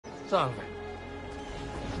Salve.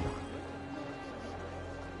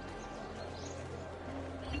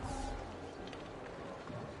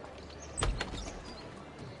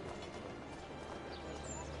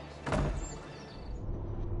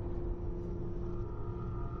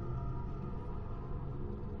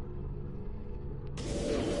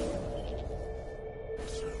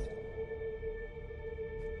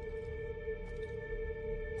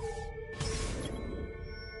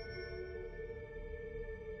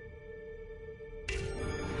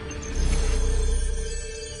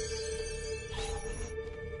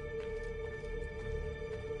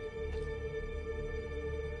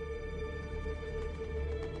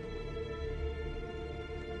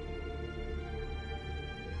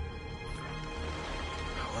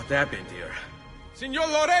 What happened here? Signor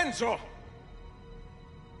Lorenzo!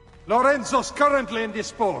 Lorenzo's currently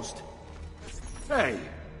indisposed. Hey,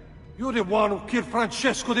 you're the one who killed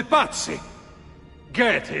Francesco de Pazzi.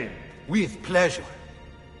 Get him. With pleasure.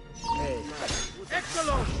 Hey.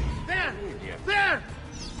 Eccolo! There! There!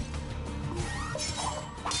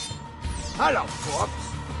 Hello,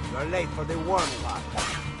 folks. You're late for the warm-up.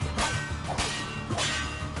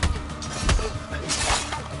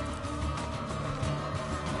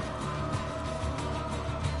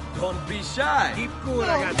 Don't be shy. Keep cool,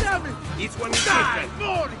 ragazzi. This one is different.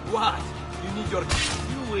 What? You need your...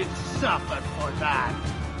 You will suffer for that.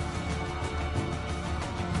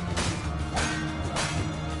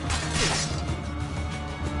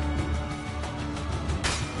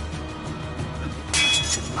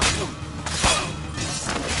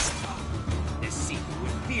 The city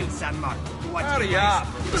will feel San Marco to watch Hurry up.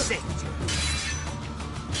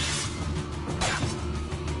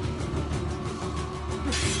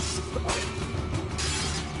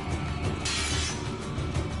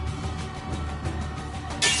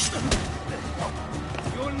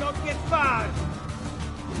 You'll not get far.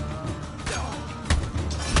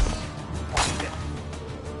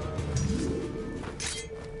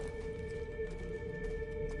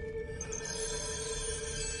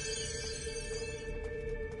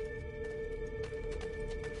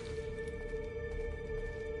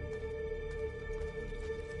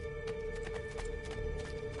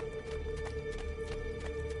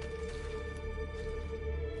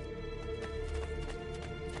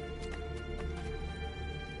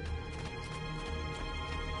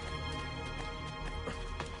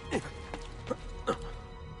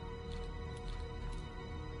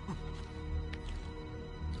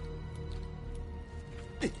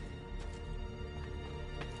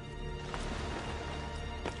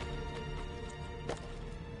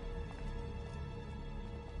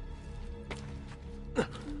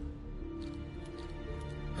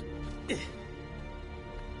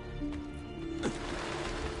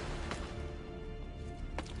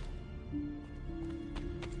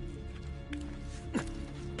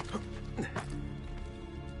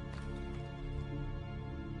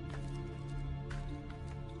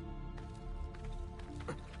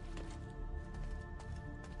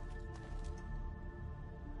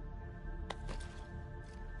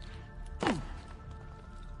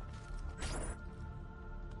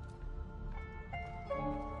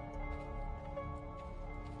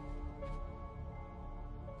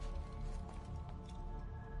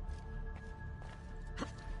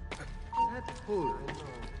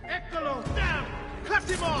 Eccolo! Down! Cut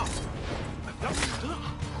him off!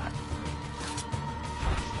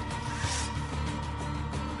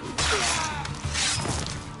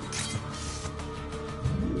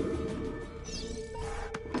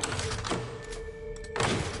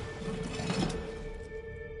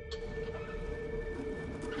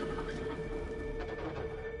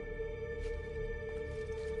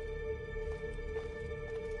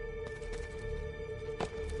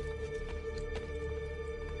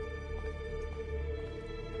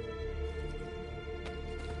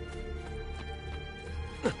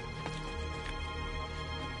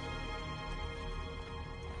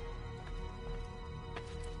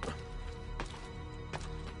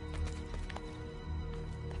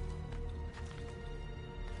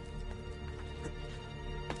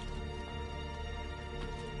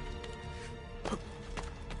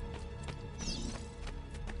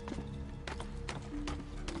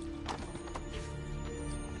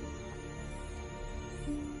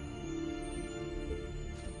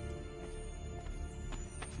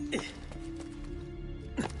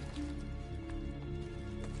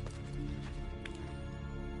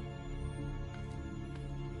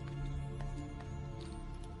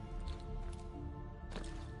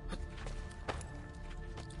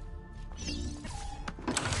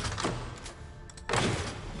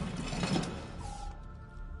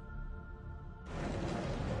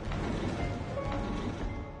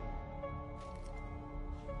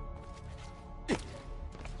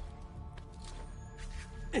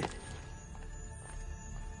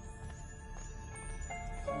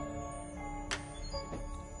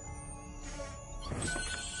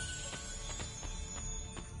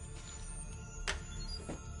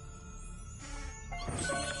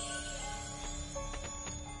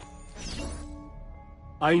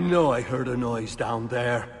 I know I heard a noise down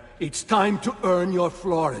there. It's time to earn your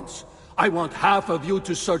florins. I want half of you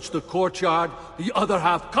to search the courtyard, the other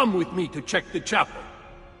half come with me to check the chapel.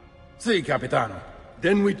 Si, Capitano.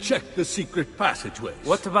 Then we check the secret passageways.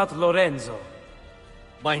 What about Lorenzo?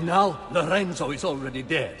 By now, Lorenzo is already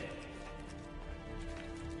dead.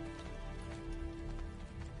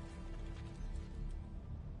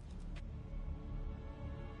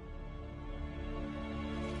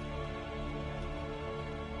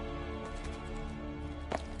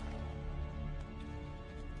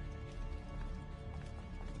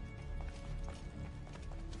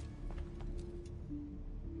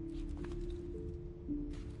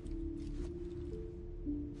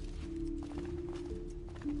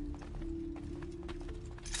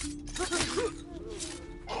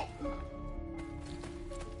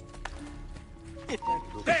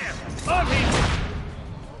 There! On him!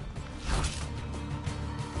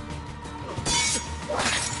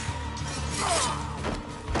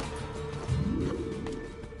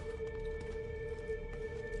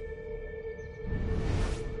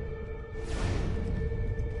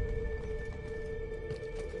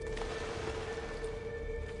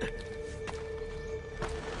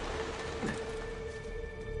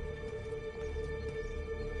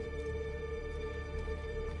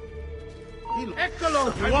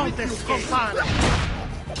 Eccolo! I want this compare!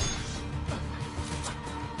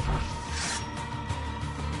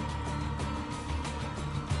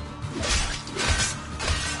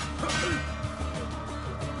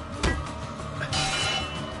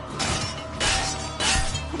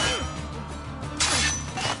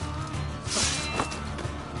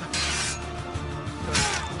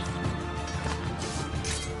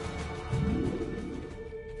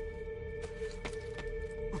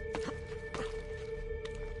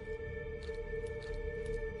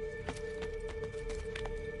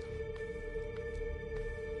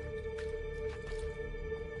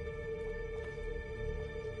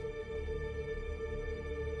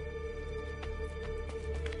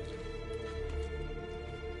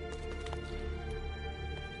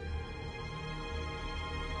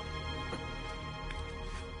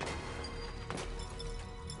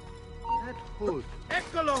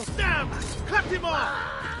 Eccolo! Damn! Cut him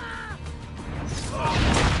off!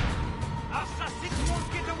 Assassin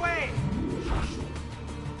won't get away!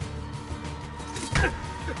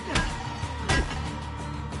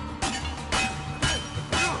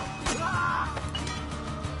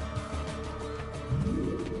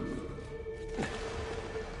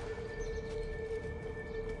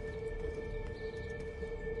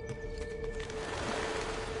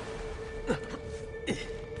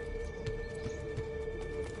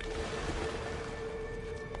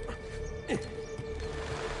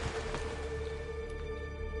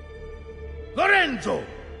 Lorenzo!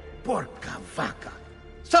 Porca vaca!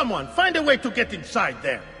 Someone, find a way to get inside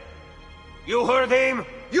there! You heard him?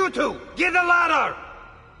 You two, get a ladder!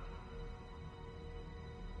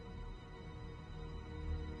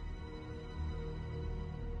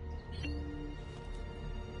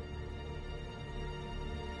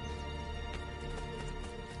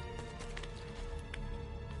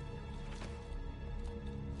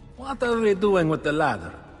 What are we doing with the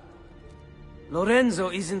ladder? Lorenzo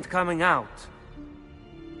isn't coming out.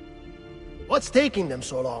 What's taking them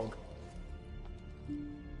so long?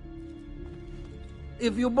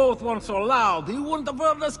 If you both weren't so loud, you wouldn't have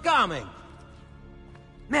heard us coming.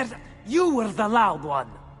 Merda, you were the loud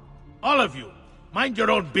one. All of you, mind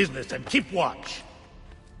your own business and keep watch.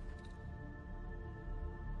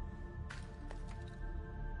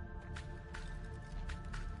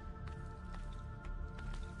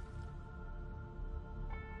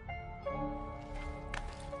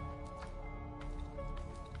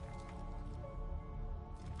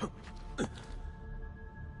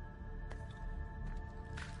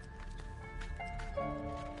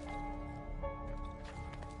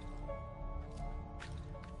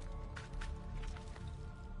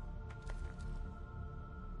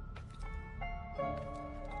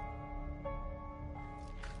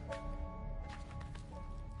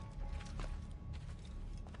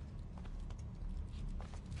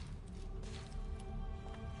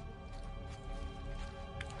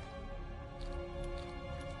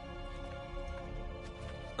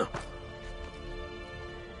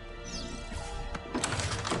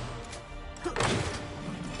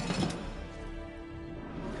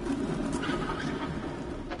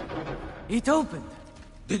 It opened.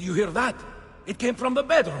 Did you hear that? It came from the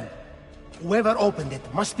bedroom. Whoever opened it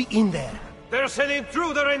must be in there. There's an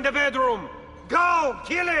intruder in the bedroom! Go!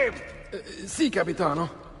 Kill him! Si, Capitano.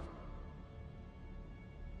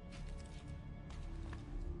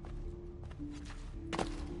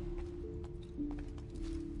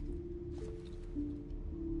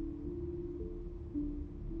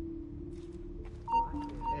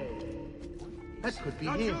 That could be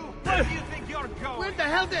him. Where do you think you're going? Where the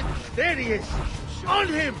hell did... There he is! On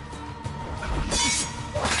him!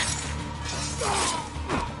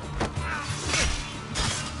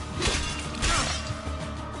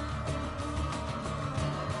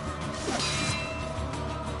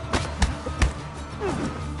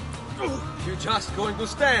 You're just going to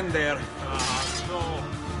stand there. Ah, no.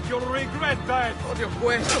 You'll regret that. Odio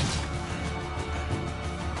questo.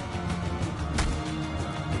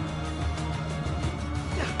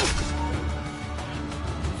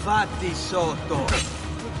 Fatti sotto.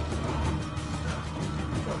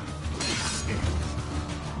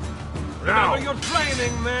 Remember your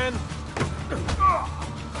training, man.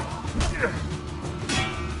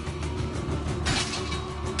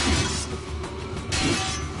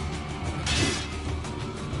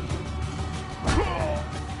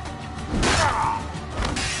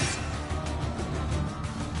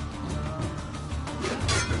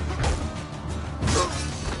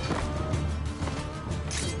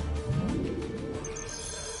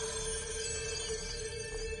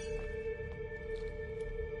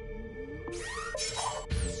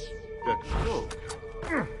 That's so.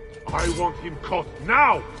 I want him caught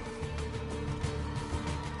now!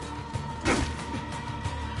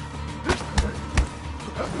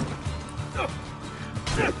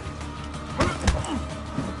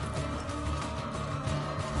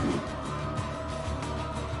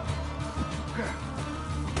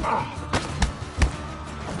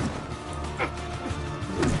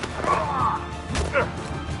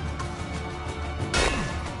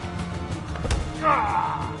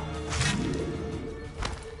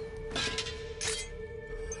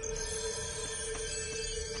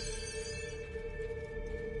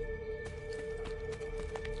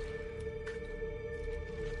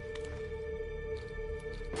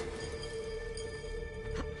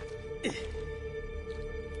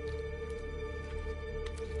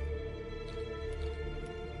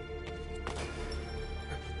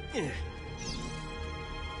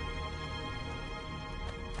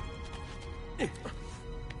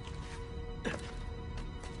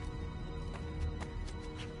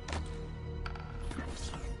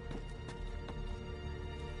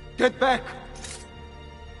 Get back!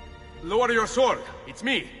 Lower your sword. It's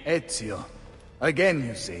me. Ezio, again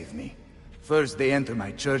you save me. First they enter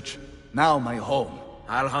my church, now my home.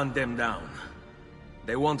 I'll hunt them down.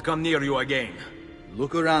 They won't come near you again.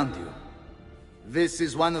 Look around you. This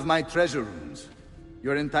is one of my treasure rooms.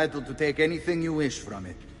 You're entitled to take anything you wish from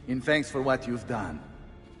it, in thanks for what you've done.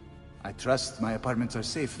 I trust my apartments are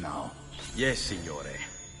safe now. Yes, signore.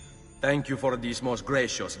 Thank you for this most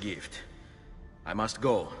gracious gift. I must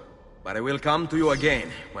go, but I will come to you again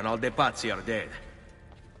when all the Pazzi are dead.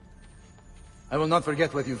 I will not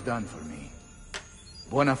forget what you've done for me.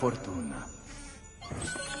 Buona fortuna.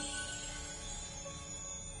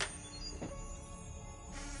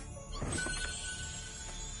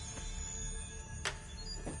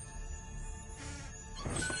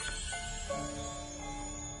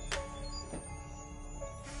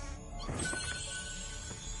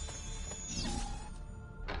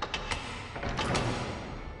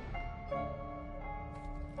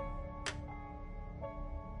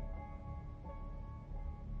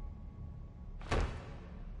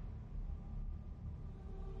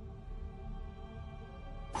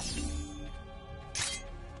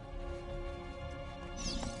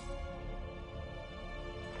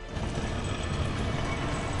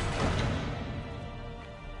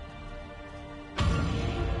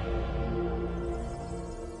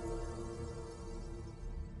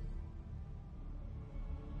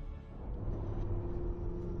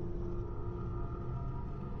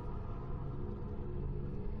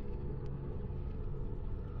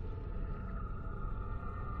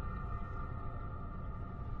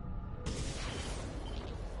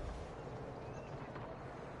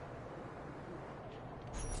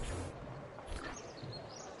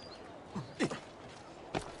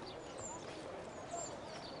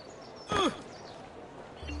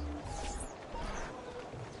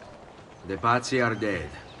 The Pazzi are dead.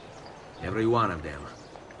 Every one of them.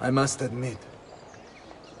 I must admit,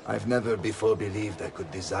 I've never before believed I could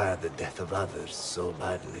desire the death of others so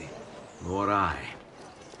badly. Nor I.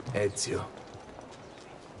 Ezio,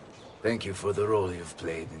 thank you for the role you've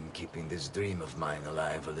played in keeping this dream of mine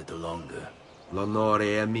alive a little longer.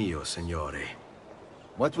 L'onore è mio, signore.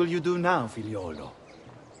 What will you do now, figliolo?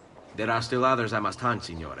 There are still others I must hunt,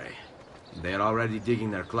 signore. They are already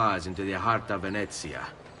digging their claws into the heart of Venezia.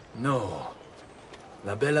 No.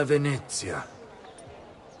 La bella Venezia.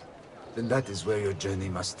 Then that is where your journey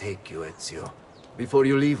must take you, Ezio. Before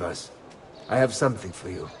you leave us, I have something for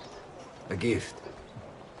you. A gift.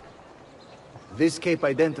 This cape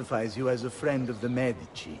identifies you as a friend of the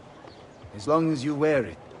Medici. As long as you wear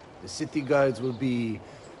it, the city guards will be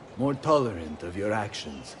more tolerant of your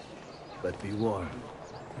actions. But be warned,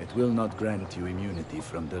 it will not grant you immunity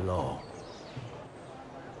from the law.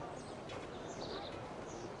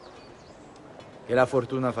 Che la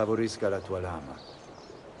fortuna favorisca la tua lama.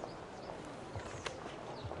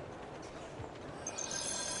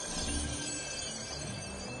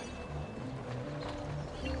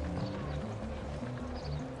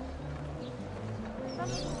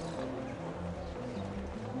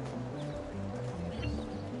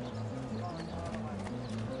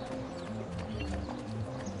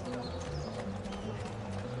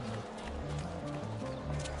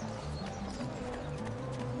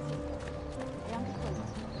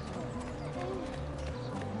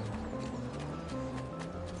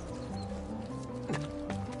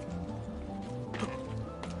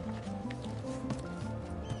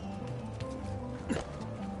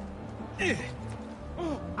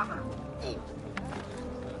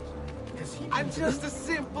 I'm just a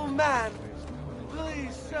simple man.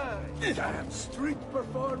 Please, sir. Damn street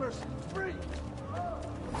performers! Free!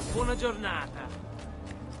 Buona giornata.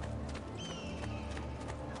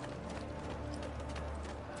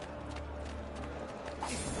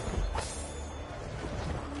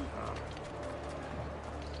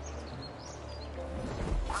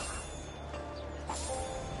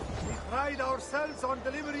 We pride ourselves on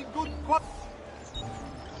delivering good quality.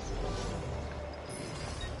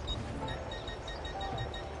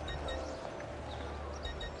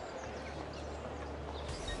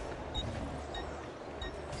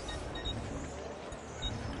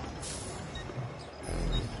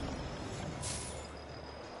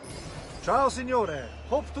 Ciao, signore.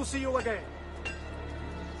 Hope to see you again.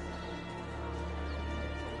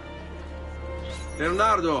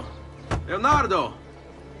 Leonardo! Leonardo!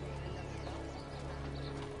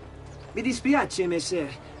 Mi dispiace, messer,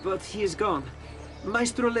 but he is gone.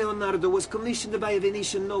 Maestro Leonardo was commissioned by a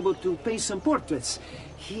Venetian noble to paint some portraits.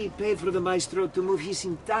 He paid for the maestro to move his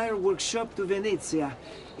entire workshop to Venezia.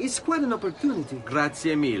 It's quite an opportunity.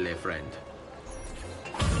 Grazie mille, friend.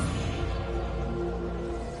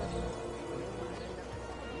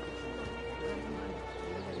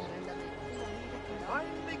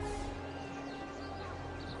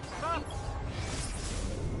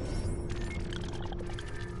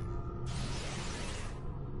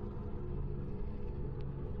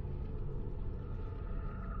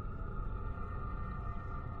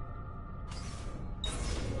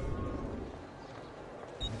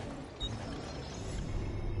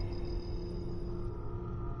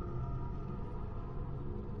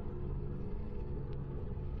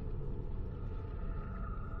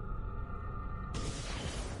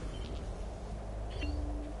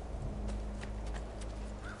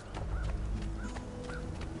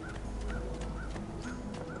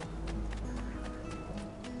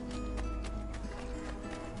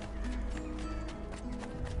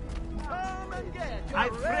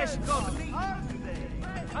 I've fresh got meat today.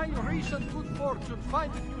 I recent good fortune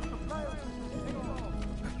finding you suppliers.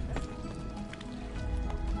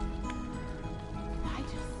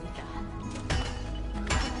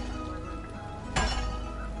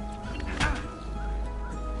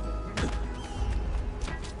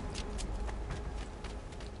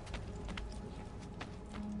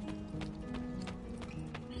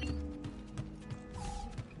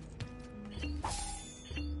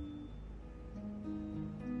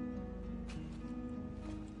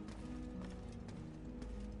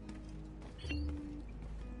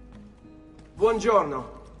 Buongiorno.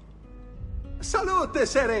 Salute,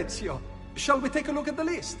 Ser Ezio. Shall we take a look at the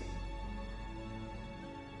list?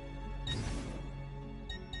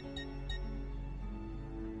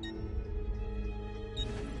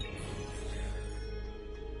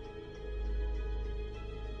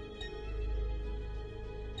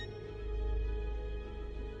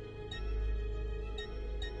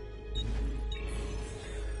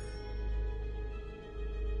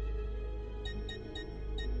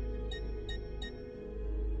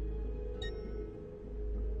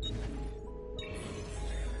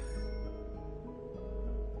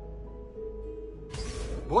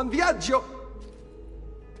 Buon viaggio!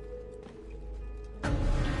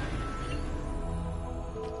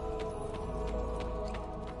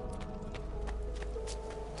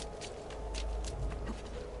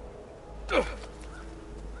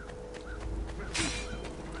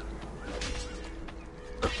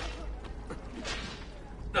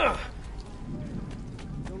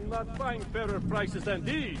 You'll not find fairer prices than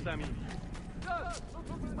these, I mean.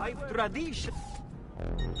 By tradition.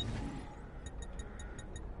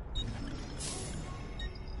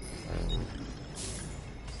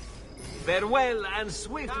 Farewell and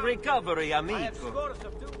swift recovery, amigo.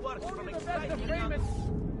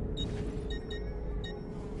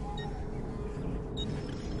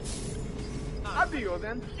 Addio,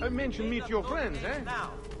 then. I mentioned meet your friends, eh?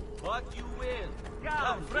 Now, what you will.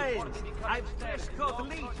 Come, friends. I've just got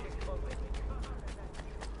legion.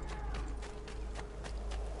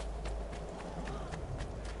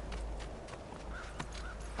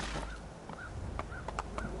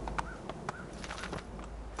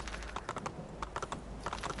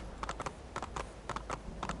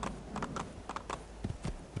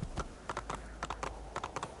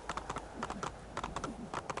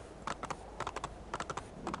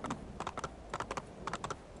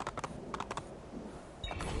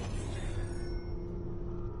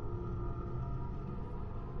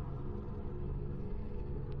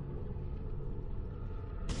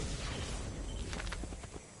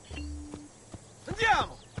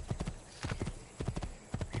 Andiamo!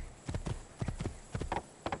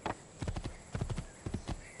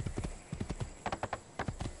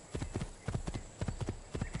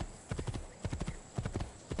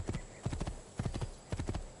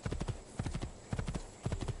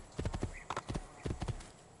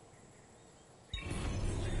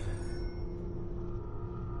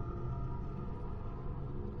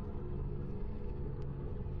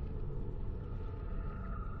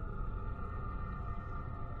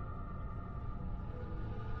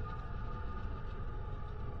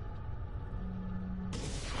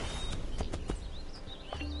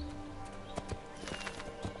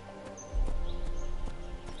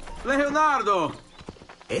 Leonardo!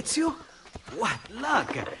 Ezio? What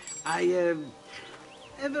luck! I,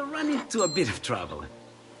 ever run into a bit of trouble.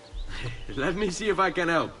 Let me see if I can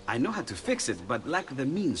help. I know how to fix it, but lack the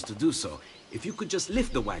means to do so. If you could just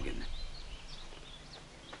lift the wagon.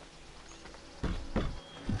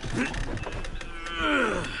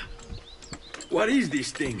 What is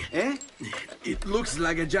this thing? Eh? It looks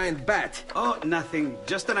like a giant bat. Oh, nothing.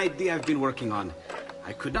 Just an idea I've been working on.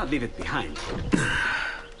 I could not leave it behind.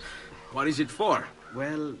 What is it for?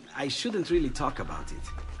 Well, I shouldn't really talk about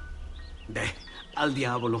it. Al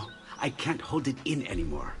diavolo. I can't hold it in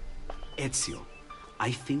anymore. Ezio,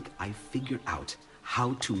 I think I figured out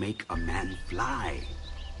how to make a man fly.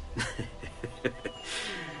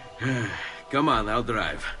 Come on, I'll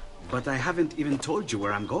drive. But I haven't even told you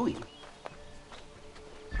where I'm going.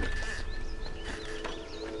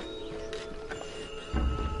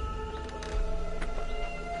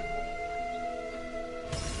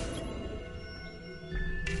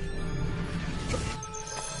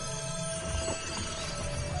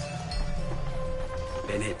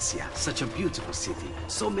 Venezia, such a beautiful city.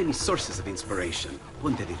 So many sources of inspiration.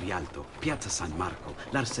 Ponte di Rialto, Piazza San Marco,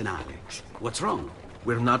 l'Arsenale. What's wrong?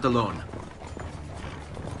 We're not alone.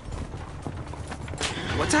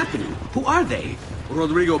 What's happening? Who are they?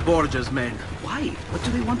 Rodrigo Borgia's men. Why? What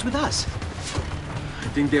do they want with us? I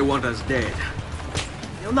think they want us dead.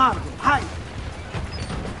 Leonardo, hide!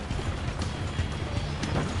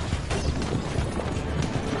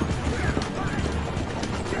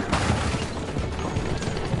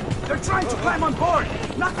 They're trying to climb on board!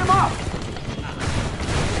 Knock them off!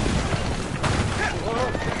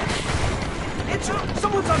 Ezio,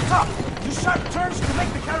 someone's on top! Use sharp turns to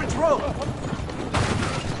make the carriage roll!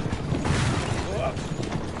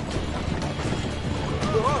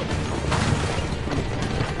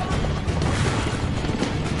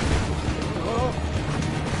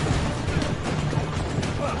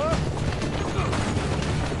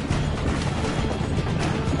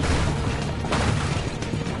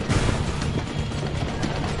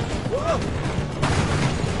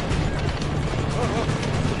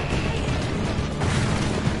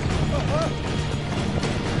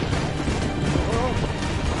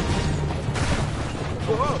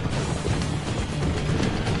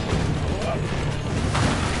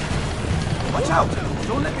 Watch out!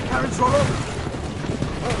 Don't let the carriage roll over!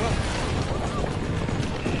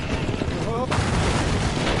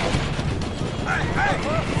 Hey, hey!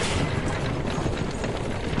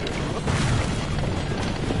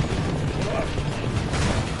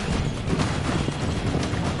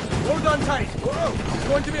 Hold on tight. It's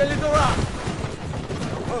going to be a little rough.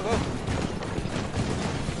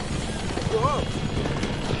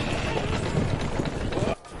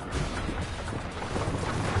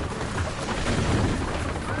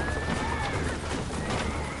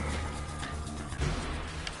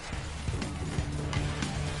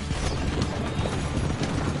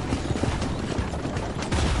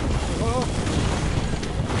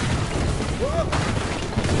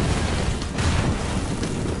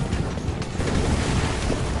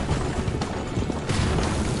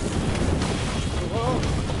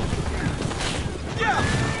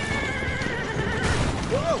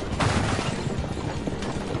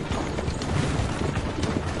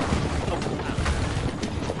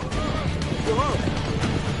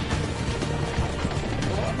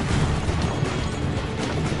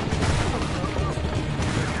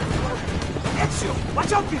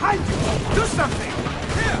 Watch out behind you! Do something!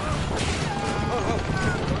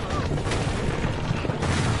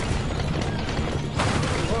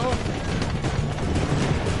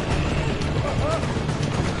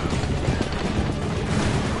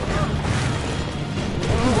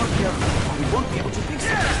 We won't be able to fix it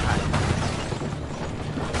this time.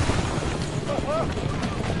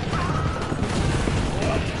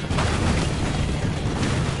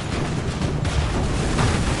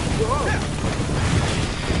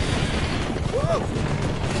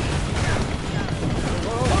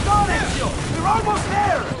 Hold on, Ezio! We're almost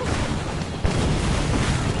there!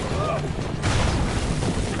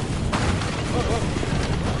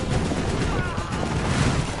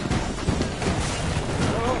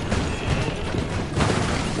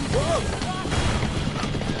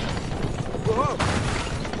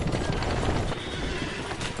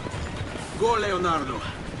 Go, Leonardo.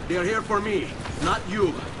 They are here for me, not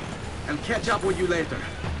you. I'll catch up with you later.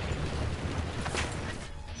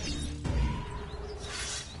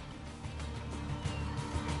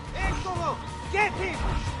 Eccolo! Get him!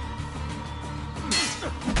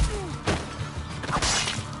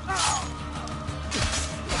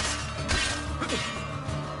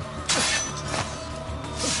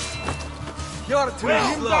 You're too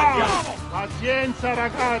slow. Pazienza,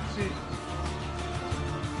 ragazzi.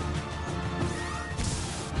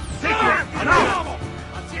 Bravo!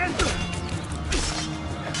 Pazienza!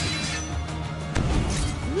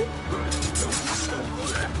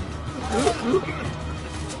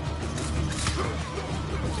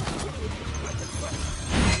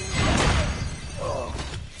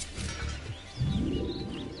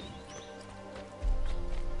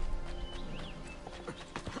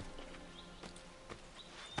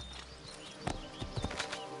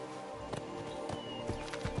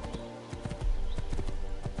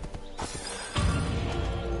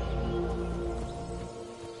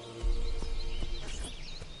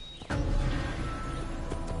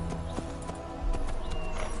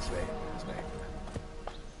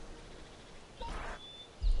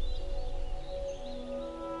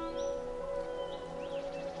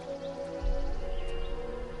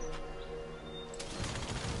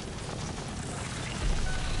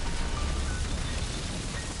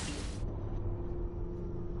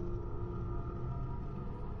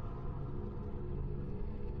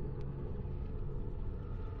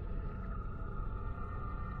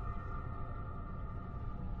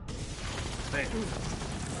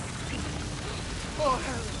 Oh,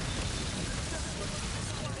 hell.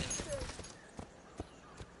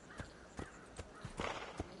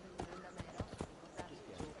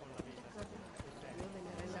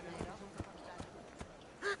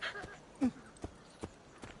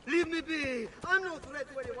 Leave me be! I'm no threat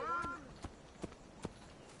to anyone!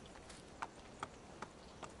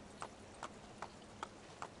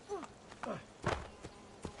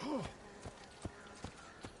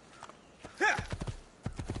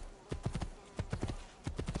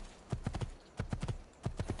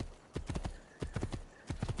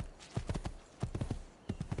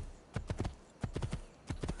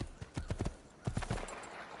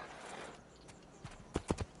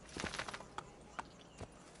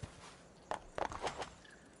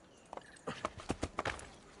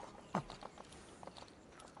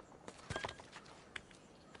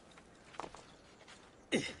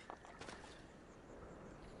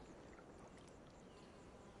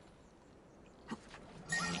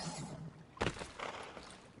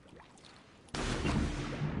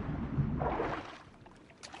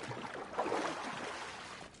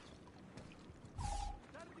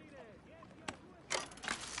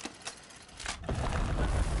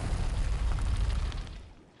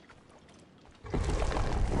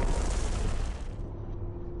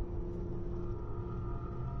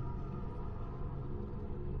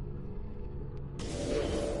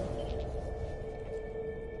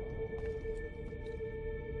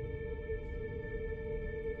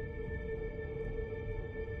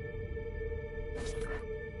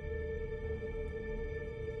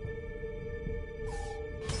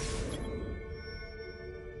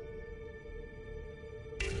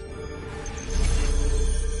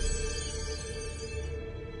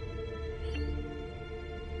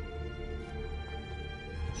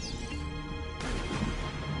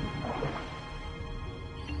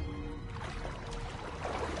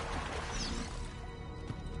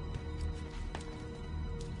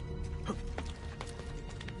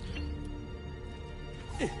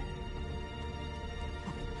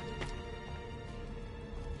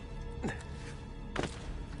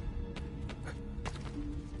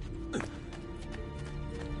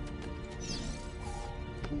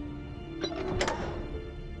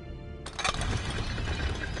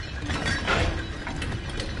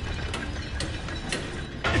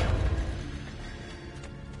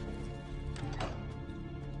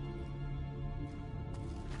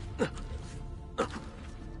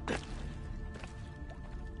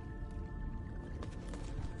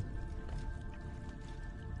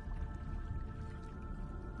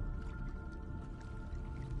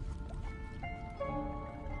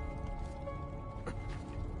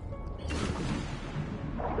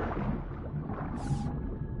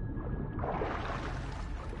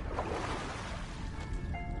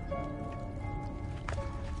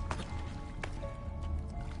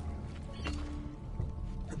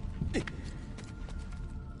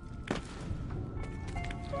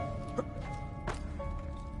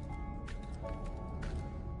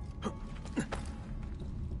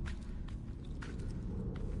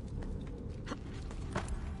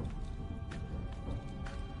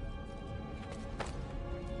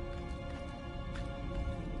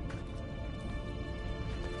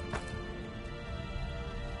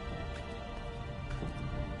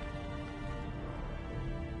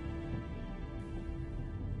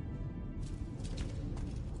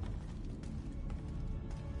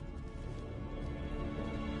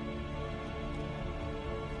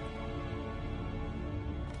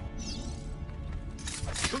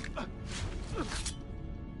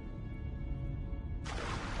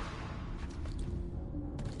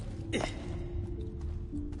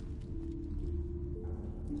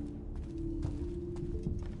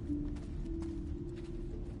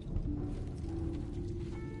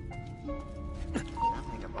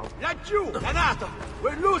 Laggiù! Renato!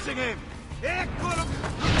 We're losing him! Eccolo!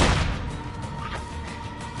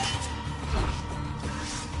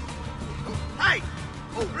 Hey!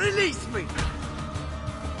 Oh, release me!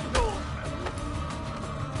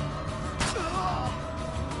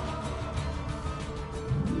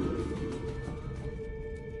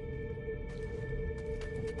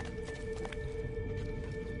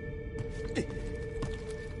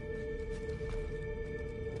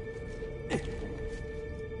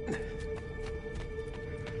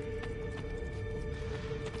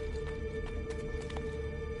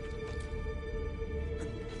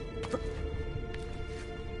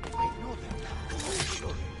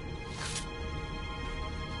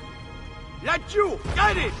 Laggiù!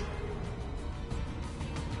 Get it!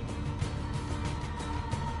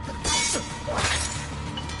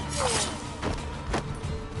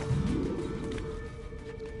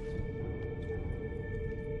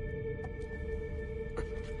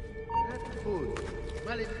 That food.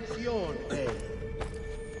 Maledizione.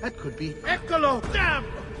 That could be... Eccolo! Damn!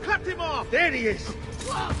 Cut him off! There he is!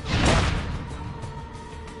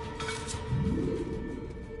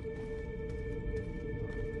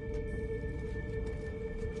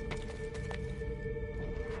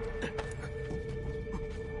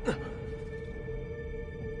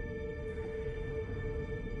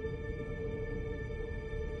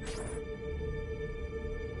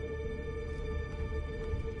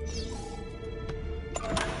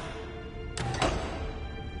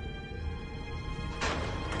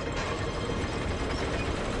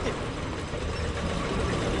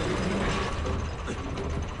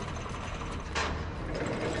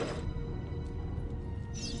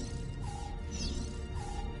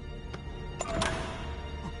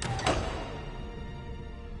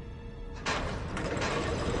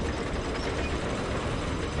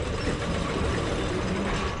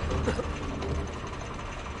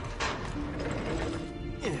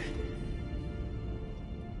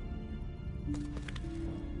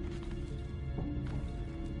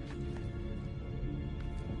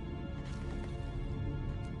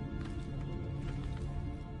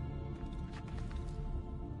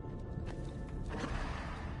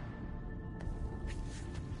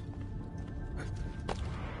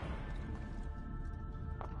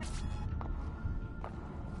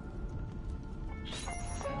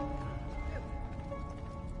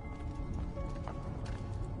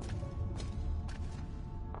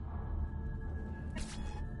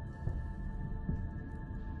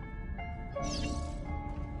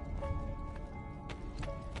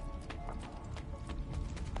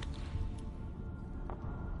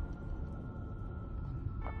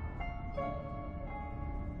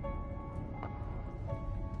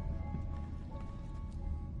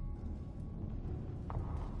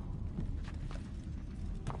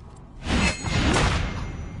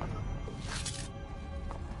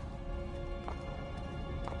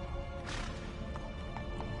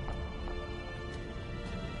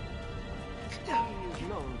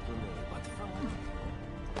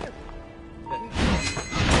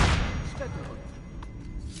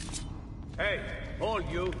 Hey, hold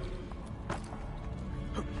you.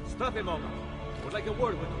 Stop a moment. Would like a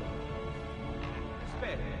word with you.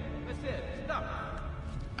 Aspetta, Messer, stop.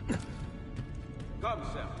 Come,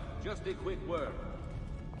 sir. Just a quick word.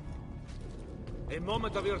 A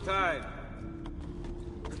moment of your time.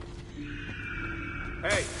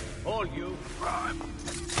 Hey, all you.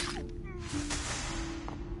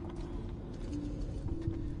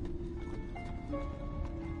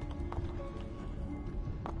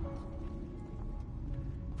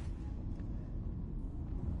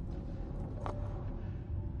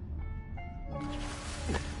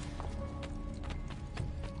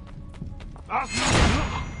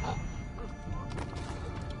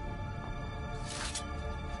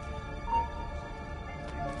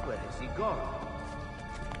 Where has he gone?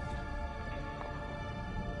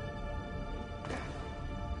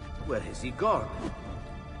 Where has he gone?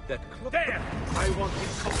 That Clover... There! I want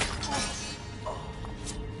him...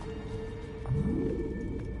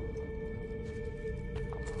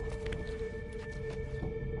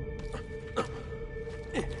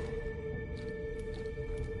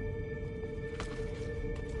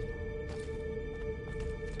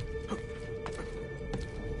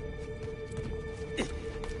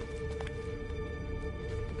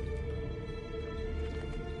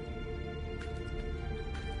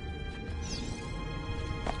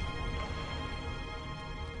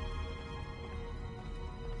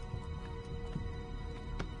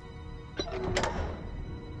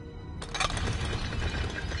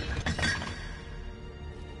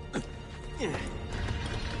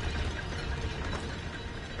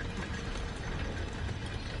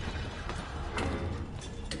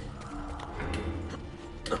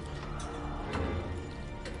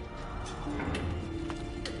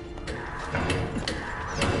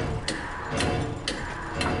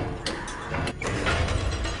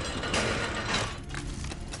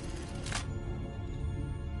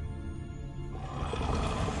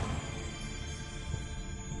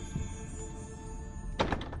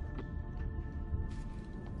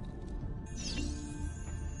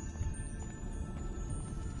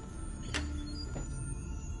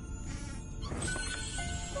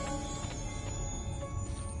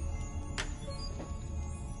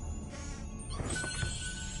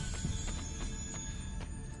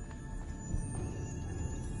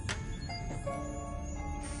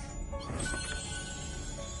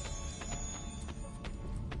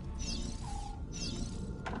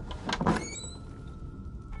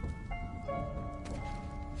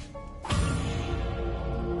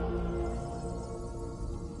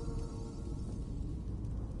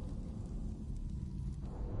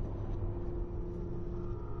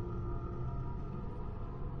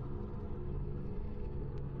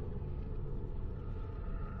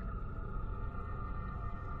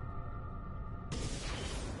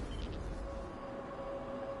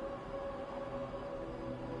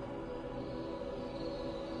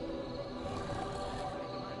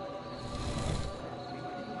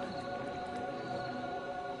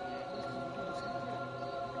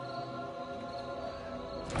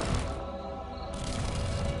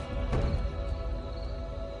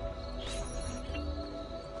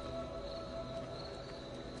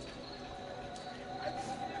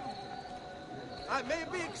 I may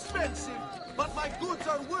be expensive, but my goods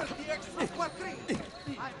are worth the extra quattrini.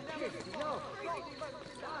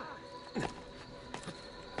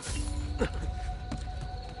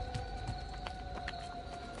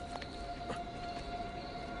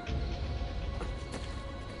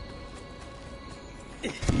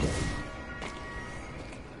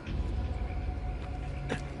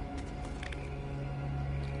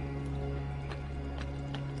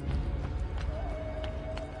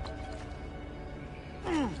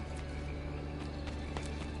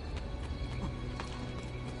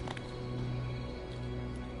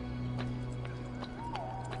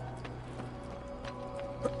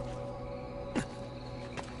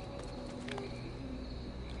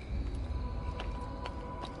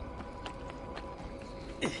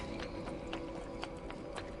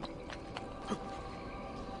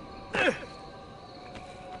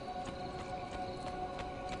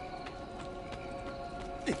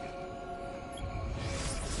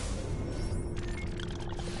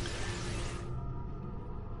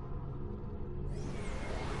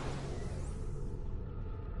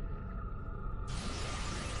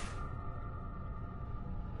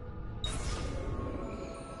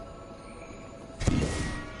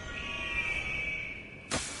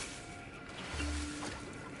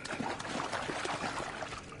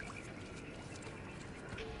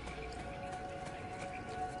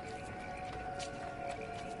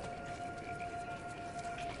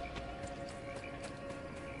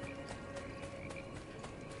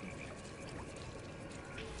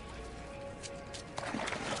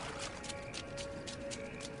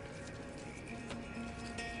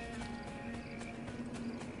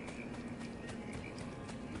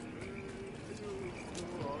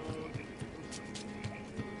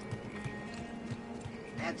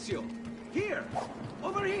 Ezio! Here!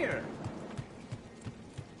 Over here!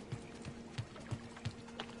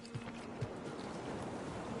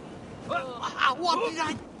 What did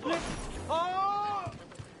I... Oh!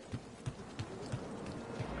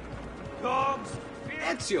 Dogs!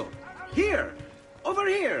 Ezio! Here! Over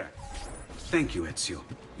here! Thank you, Ezio.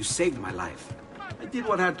 You saved my life. I did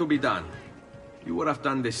what had to be done. You would have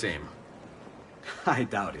done the same. I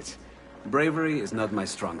doubt it. Bravery is not my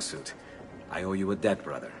strong suit. I owe you a debt,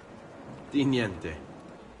 brother. Di niente.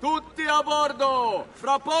 Tutti a bordo!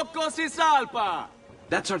 Fra poco si salpa!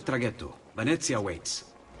 That's our traghetto. Venezia waits.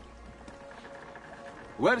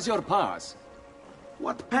 Where's your pass?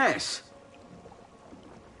 What pass?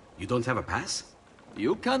 You don't have a pass?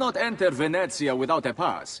 You cannot enter Venezia without a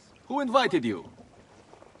pass. Who invited you?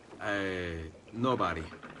 Nobody.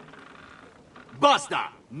 Basta!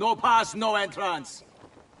 No pass, no entrance!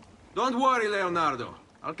 Don't worry, Leonardo.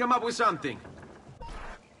 I'll come up with something.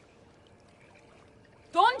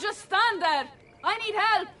 Don't just stand there! I need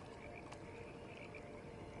help!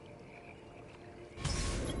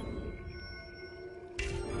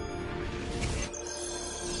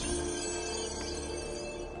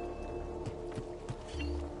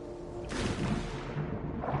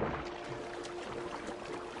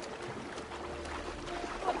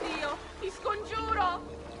 Oddio, ti scongiuro!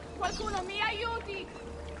 Qualcuno mi aiuti!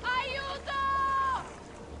 Aiuto!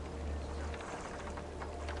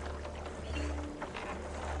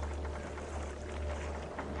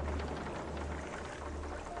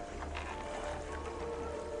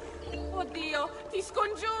 Oddio, ti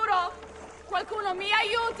scongiuro! Qualcuno mi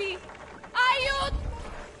aiuti! Aiuto!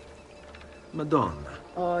 Madonna.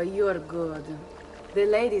 Oh, you're good. The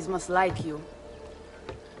ladies must like you.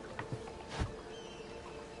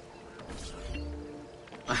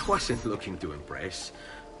 I wasn't looking to impress.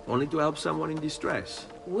 Only to help someone in distress.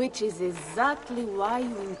 Which is exactly why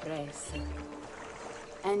you impress.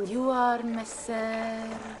 And you are Messer...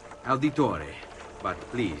 Auditore. But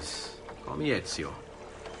please, call me Ezio.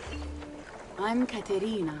 I'm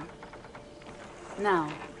Caterina. Now,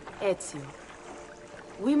 Ezio,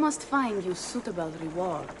 we must find you suitable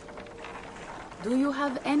reward. Do you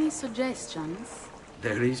have any suggestions?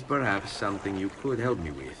 There is perhaps something you could help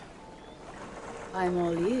me with. I'm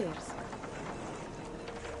all ears.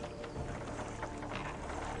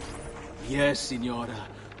 Yes, Signora.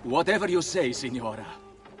 Whatever you say, Signora.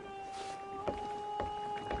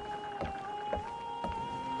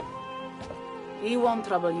 He won't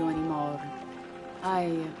trouble you anymore.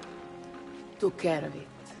 I took care of it.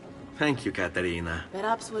 Thank you, Caterina.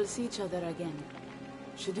 Perhaps we'll see each other again.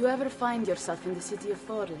 Should you ever find yourself in the city of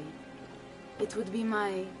Forli, it would be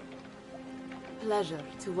my pleasure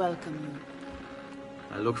to welcome you.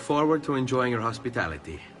 I look forward to enjoying your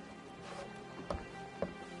hospitality.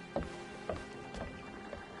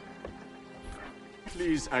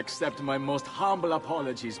 Please accept my most humble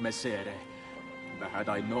apologies, Messere. Had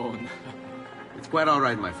I known... It's quite all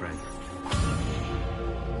right, my friend.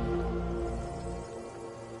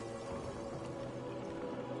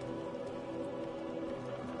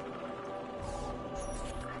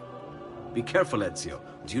 Be careful, Ezio.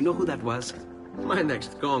 Do you know who that was? My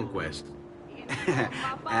next conquest.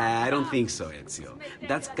 I don't think so, Ezio.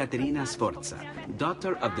 That's Caterina Sforza,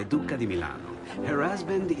 daughter of the Duca di Milano. Her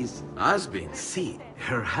husband is... Husband? Si,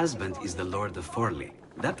 her husband is the Lord of Forli.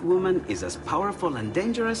 That woman is as powerful and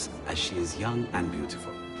dangerous as she is young and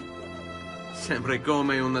beautiful. Sempre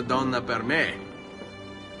come una donna per me.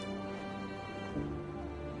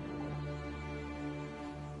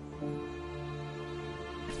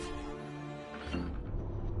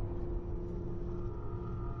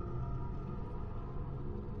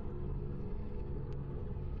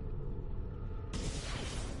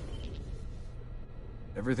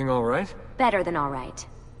 Everything all right? Better than all right.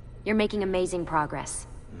 You're making amazing progress.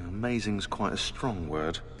 Amazing's quite a strong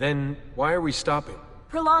word. Then why are we stopping?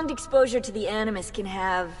 Prolonged exposure to the Animus can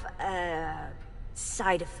have,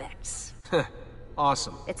 side effects.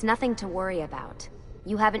 Awesome. It's nothing to worry about.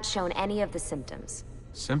 You haven't shown any of the symptoms.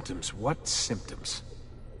 Symptoms? What symptoms?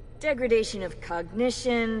 Degradation of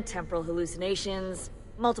cognition, temporal hallucinations,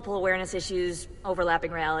 multiple awareness issues,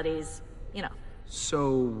 overlapping realities, you know.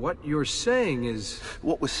 So what you're saying is...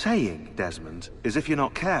 What we're saying, Desmond, is if you're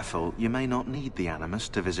not careful, you may not need the Animus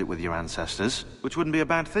to visit with your ancestors, which wouldn't be a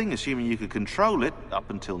bad thing, assuming you could control it. Up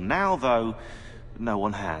until now, though, no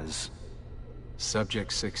one has.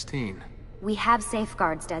 Subject 16. We have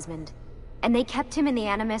safeguards, Desmond. And they kept him in the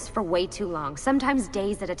Animus for way too long, sometimes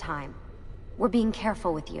days at a time. We're being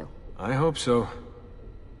careful with you. I hope so.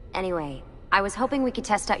 Anyway, I was hoping we could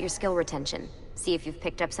test out your skill retention. See if you've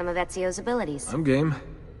picked up some of Ezio's abilities. I'm game.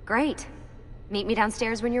 Great. Meet me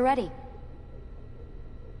downstairs when you're ready.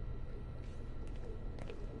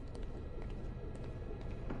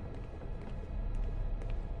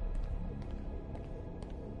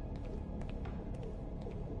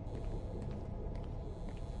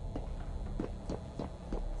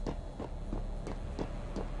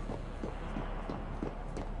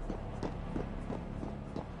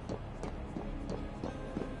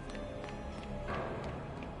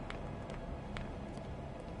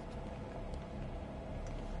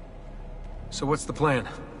 So what's the plan?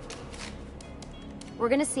 We're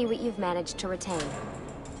gonna see what you've managed to retain.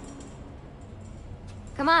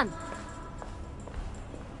 Come on.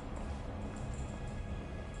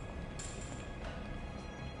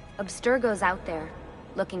 Abstergo's out there,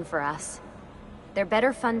 looking for us. They're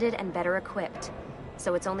better funded and better equipped,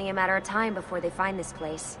 so it's only a matter of time before they find this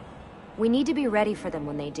place. We need to be ready for them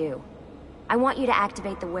when they do. I want you to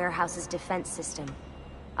activate the warehouse's defense system.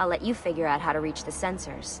 I'll let you figure out how to reach the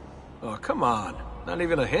sensors. Oh, come on. Not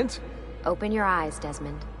even a hint? Open your eyes,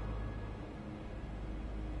 Desmond.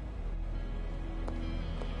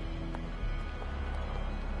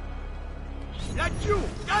 That's you!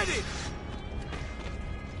 Got it!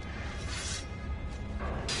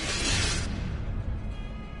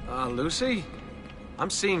 Lucy? I'm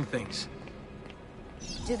seeing things.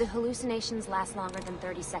 Do the hallucinations last longer than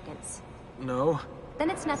 30 seconds? No. Then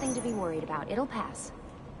it's nothing to be worried about. It'll pass.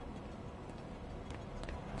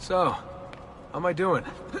 So, how am I doing?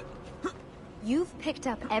 You've picked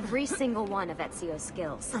up every single one of Ezio's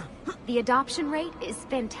skills. The adoption rate is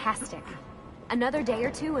fantastic. Another day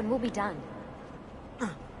or two and we'll be done.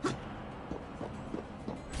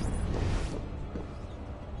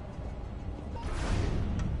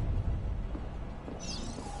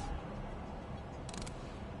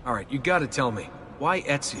 Alright, you gotta tell me. Why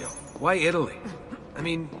Ezio? Why Italy? I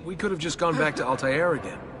mean, we could have just gone back to Altair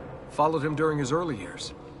again. Followed him during his early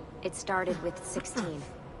years. It started with 16.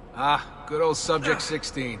 Ah, good old Subject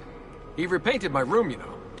 16. He repainted my room, you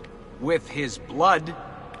know. With his blood.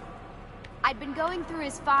 I'd been going through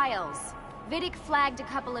his files. Vidic flagged a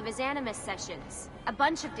couple of his Animus sessions. A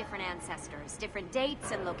bunch of different ancestors, different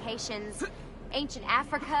dates and locations. Ancient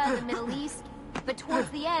Africa, the Middle East. But towards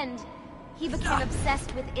the end, he became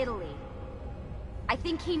obsessed with Italy. I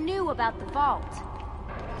think he knew about the vault.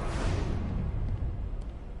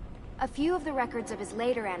 A few of the records of his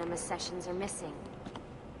later Animus sessions are missing.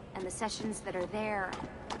 And the sessions that are there...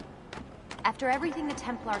 After everything the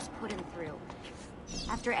Templars put him through,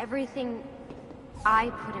 after everything I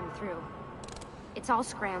put him through, it's all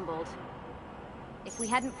scrambled. If we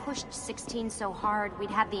hadn't pushed 16 so hard, we'd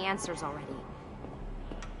have the answers already.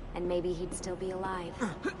 And maybe he'd still be alive.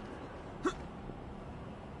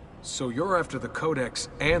 So you're after the Codex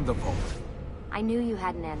and the Vault? I knew you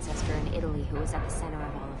had an ancestor in Italy who was at the center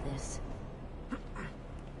of all of this.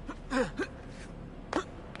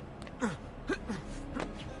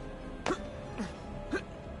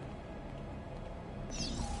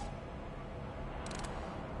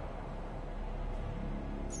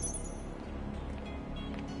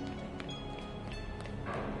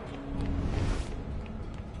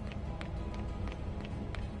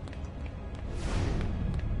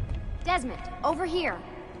 Desmond, over here.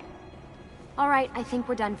 All right, I think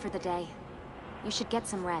we're done for the day. You should get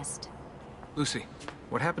some rest. Lucy,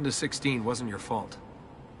 what happened to 16 wasn't your fault.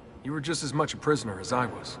 You were just as much a prisoner as I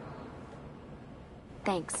was.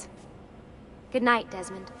 Thanks. Good night,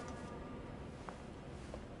 Desmond.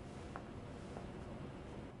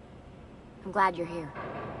 I'm glad you're here.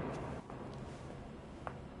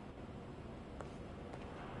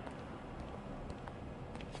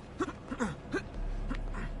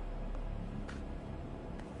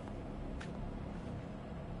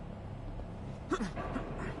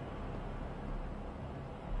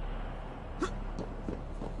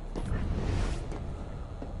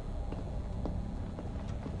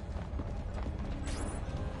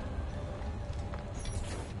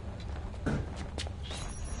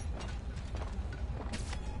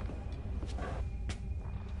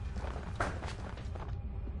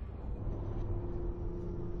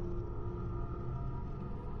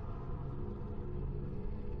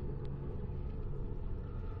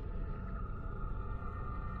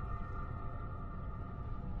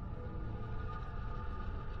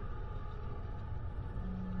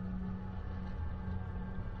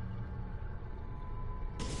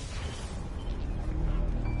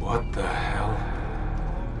 What the hell?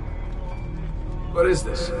 What is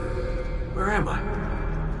this? Where am I?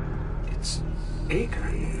 It's Acre.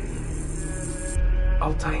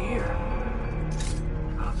 Altair.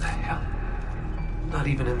 How the hell? Not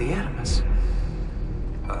even in the Animus.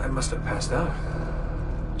 I must have passed out.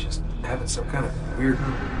 Just having some kind of weird...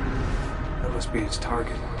 That must be his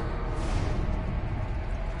target.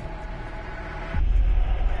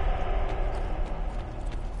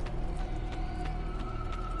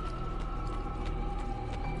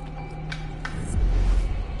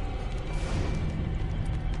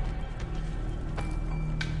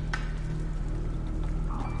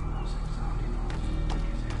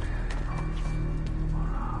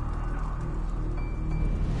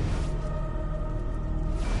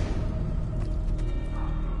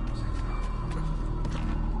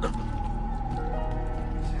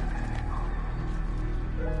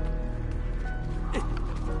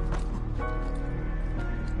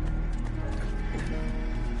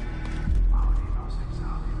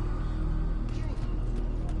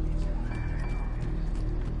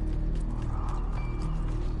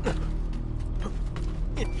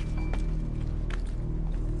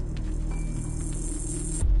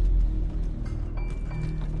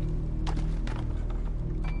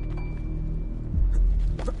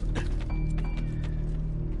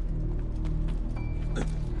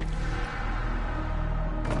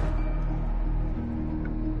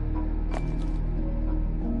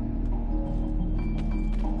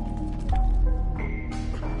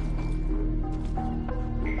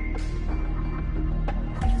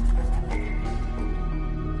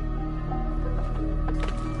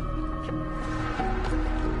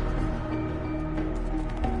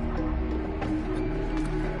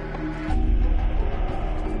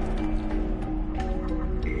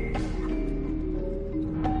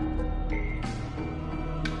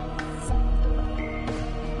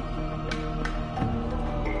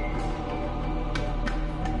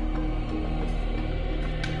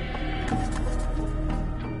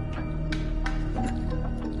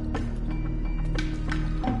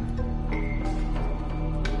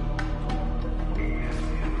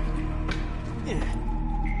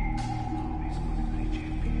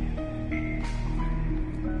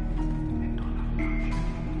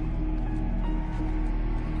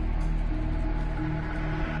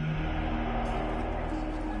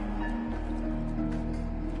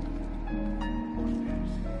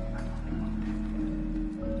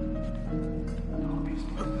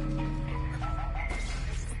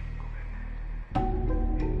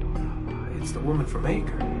 It's the woman from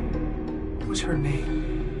Acre. What was her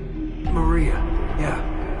name? Maria. Yeah.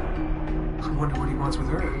 I wonder what he wants with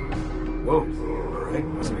her. Whoa. All right.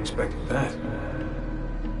 Wasn't expecting that.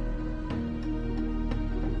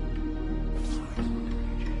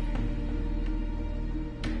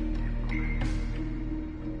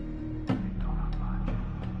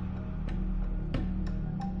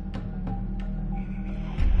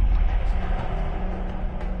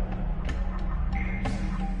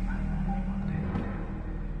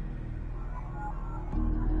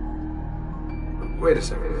 Wait a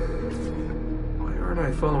second. Why aren't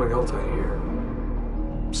I following Altair?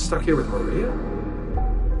 I'm stuck here with Maria?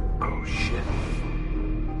 Oh, shit.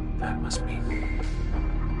 That must mean...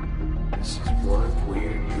 This is one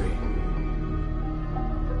weird dream.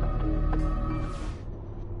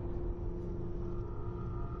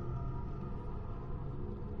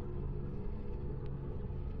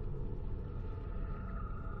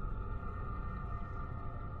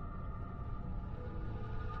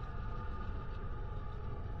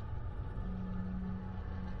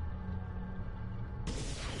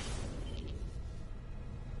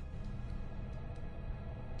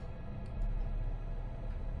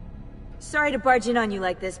 Sorry to barge in on you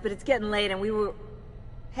like this, but it's getting late and we were...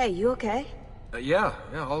 Hey, you okay? Yeah,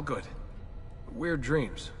 all good. Weird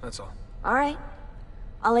dreams, that's all. Alright.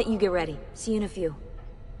 I'll let you get ready. See you in a few.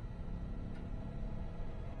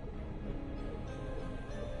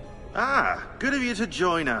 Ah, good of you to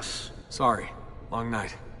join us. Sorry, long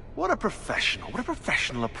night. What a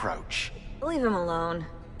professional approach. Leave him alone.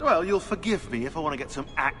 Well, you'll forgive me if I want to get some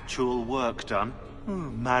actual work done.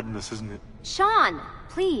 Madness, isn't it? Sean,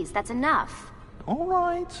 please, that's enough. All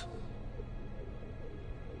right.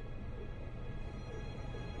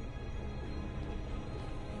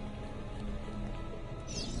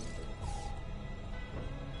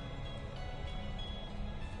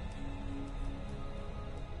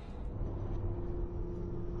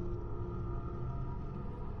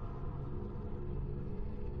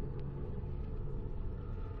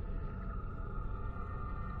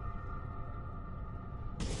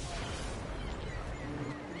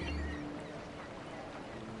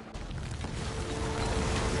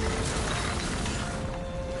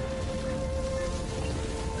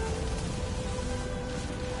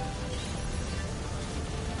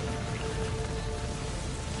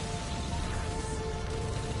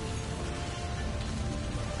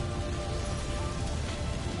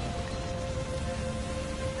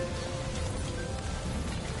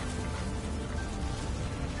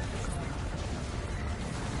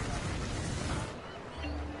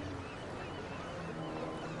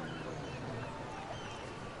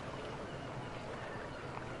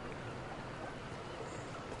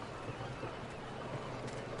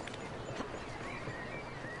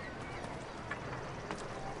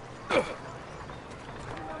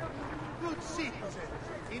 Good citizens,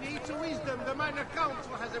 in its wisdom, the Minor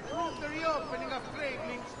Council has approved the reopening of trade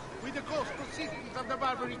links with the coastal cities of the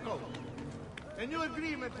Barbary Coast. A new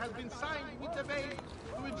agreement has been signed with the Bay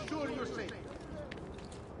to ensure your safety.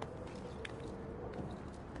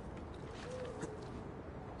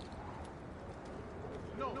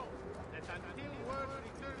 No, that until word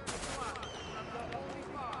returns to us from the Holy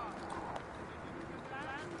Father,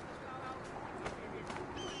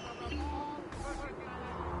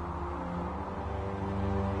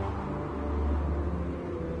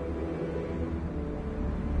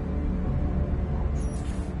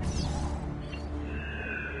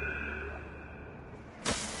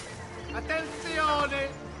 Attenzione!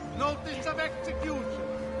 Notice of execution.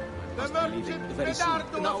 The merchant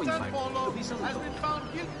Medardo of San Polo has been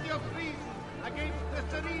found guilty of treason against the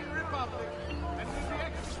Serene Republic and will be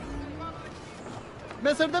executed in public.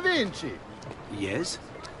 Messer Da Vinci! Yes?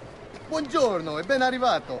 Buongiorno e ben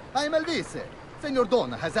arrivato. I'm Elvise. Senor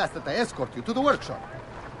Don has asked that I escort you to the workshop.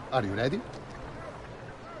 Are you ready?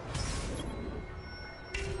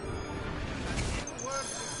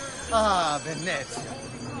 Ah, Venezia.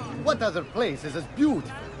 What other place is as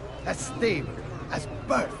beautiful, as stable, as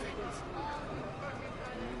perfect?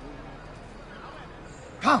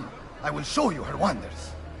 Come, I will show you her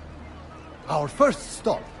wonders. Our first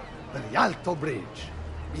stop, the Rialto Bridge.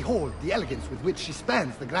 Behold the elegance with which she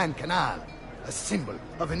spans the Grand Canal, a symbol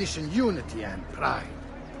of Venetian unity and pride.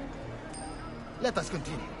 Let us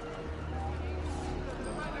continue.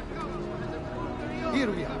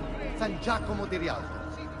 Here we are, San Giacomo di Rialto,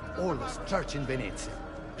 oldest church in Venezia.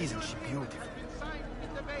 Isn't she beautiful?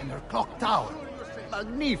 And her clock tower,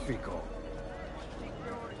 magnifico.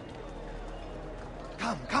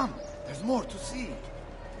 Come, there's more to see.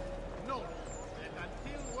 Note that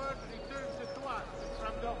until word returns to us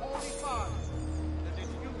from the Holy Father, the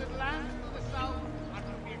disputed lands to the south are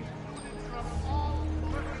to be excluded from all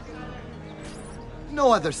merchandise.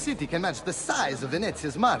 No other city can match the size of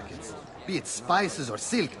Venezia's markets, be it spices or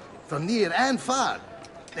silk, from near and far.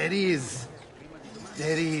 There is...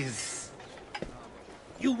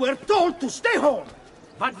 You were told to stay home,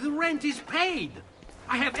 but the rent is paid.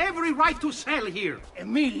 I have every right to sell here.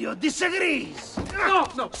 Emilio disagrees.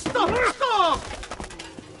 No, stop!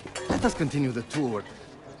 Let us continue the tour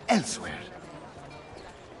elsewhere.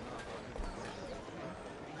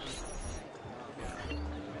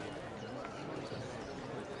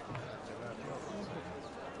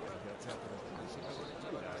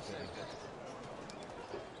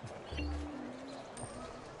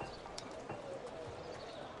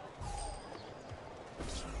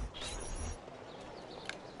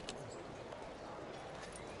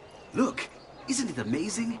 Look, isn't it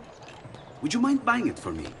amazing? Would you mind buying it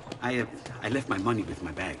for me? I left my money with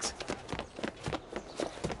my bags.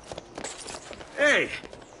 Hey!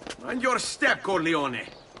 On your step, Corleone!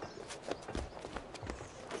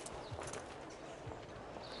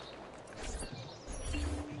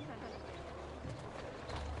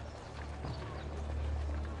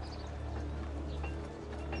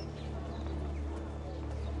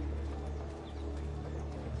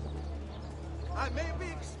 I may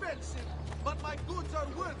be expensive, but my goods are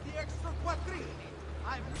worth the extra quattrini.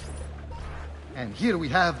 And here we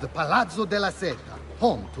have the Palazzo della Seta,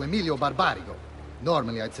 home to Emilio Barbarigo.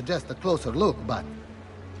 Normally I'd suggest a closer look, but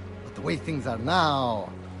the way things are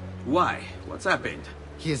now... Why? What's happened?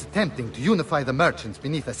 He is attempting to unify the merchants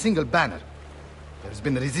beneath a single banner. There's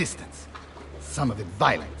been resistance, some of it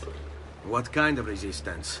violent. What kind of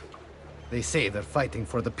resistance? They say they're fighting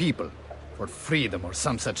for the people, for freedom or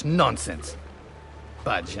some such nonsense.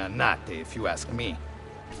 Baggianate, if you ask me.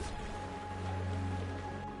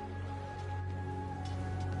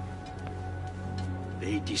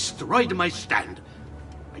 They destroyed my stand.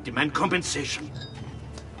 I demand compensation.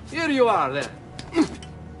 Here you are, then.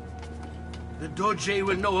 The Doge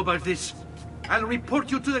will know about this. I'll report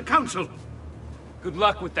you to the council. Good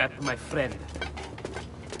luck with that, my friend.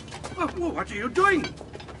 What are you doing?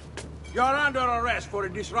 You're under arrest for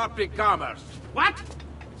disrupting commerce. What?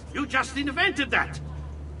 You just invented that.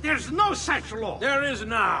 There's no such law. There is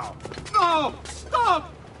now. No!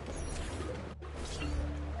 Stop!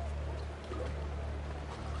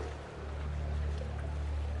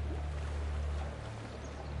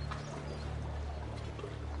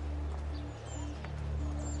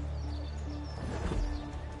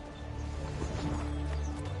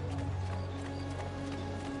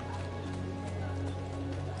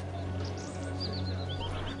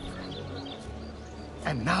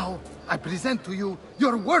 And now, I present to you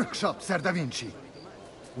your workshop, Ser Da Vinci.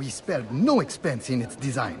 We spared no expense in its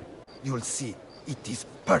design. You'll see, it is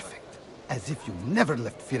perfect, as if you never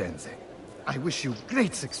left Firenze. I wish you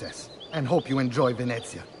great success, and hope you enjoy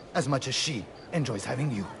Venezia, as much as she enjoys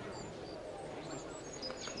having you.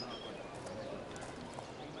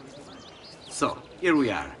 So, here we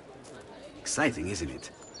are. Exciting, isn't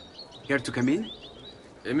it? Care to come in?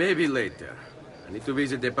 Maybe later. I need to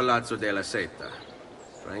visit the Palazzo della Seta.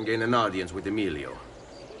 Try and gain an audience with Emilio.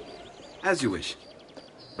 As you wish.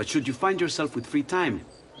 But should you find yourself with free time,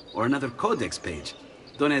 or another codex page,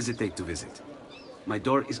 don't hesitate to visit. My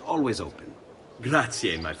door is always open.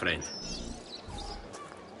 Grazie, my friend.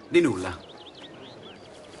 Di nulla.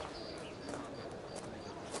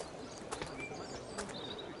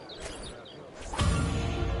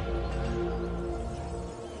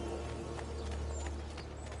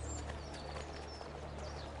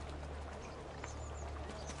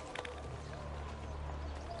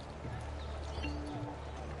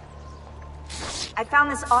 I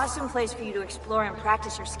found this awesome place for you to explore and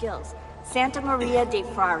practice your skills. Santa Maria dei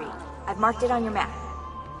Frari. I've marked it on your map.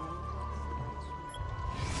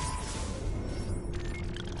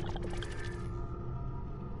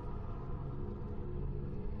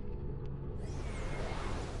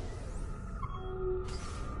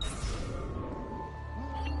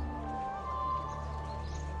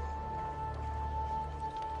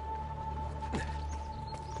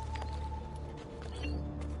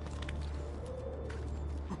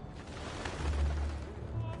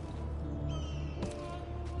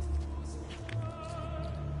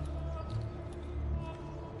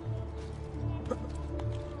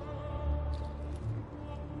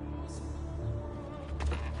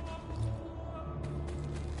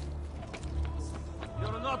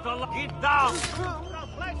 Get down!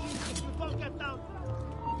 You don't get down.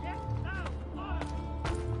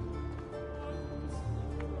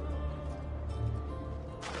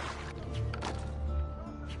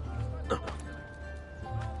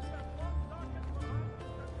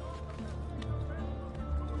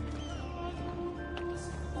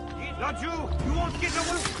 Not you! You won't get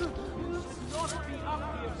away! Not be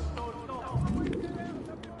up here, Storm.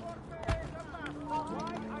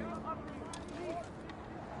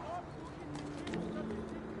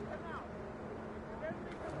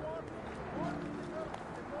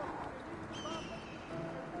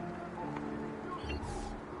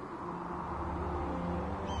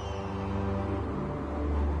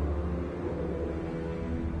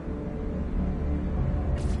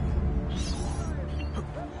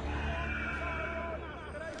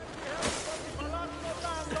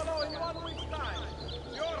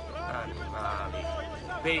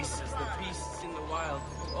 Base as the beasts in the wild.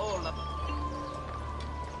 All up.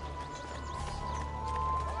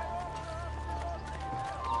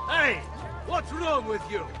 Hey! What's wrong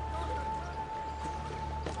with you?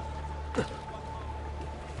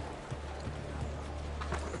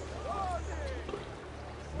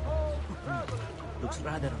 Looks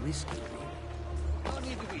rather risky. No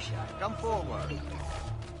need to be shy. Come forward.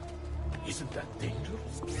 Isn't that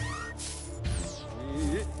dangerous?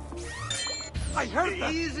 I heard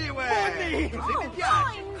that! Easy way!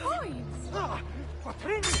 Coins!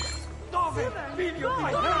 Quattrini! Dove? Figlio di...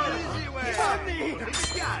 Easy way! Money!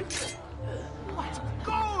 What?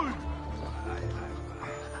 Gold!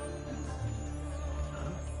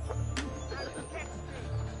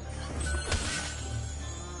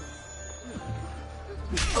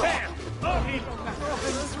 There!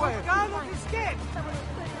 This way. God of escape!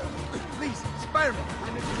 Please, spare me.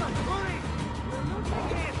 Hurry! We're losing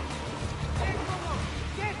him!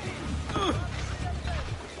 Get him!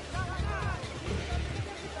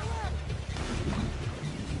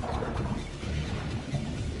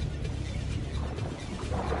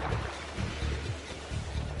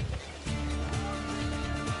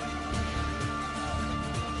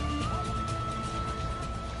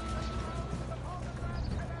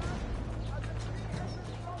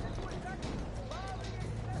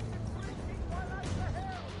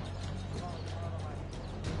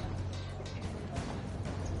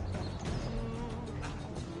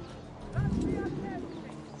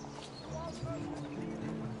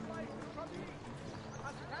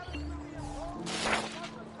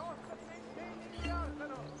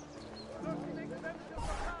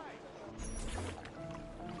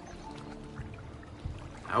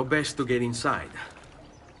 How best to get inside?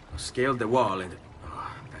 I scaled the wall and...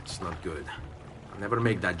 Oh, that's not good. I'll never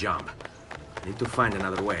make that jump. I need to find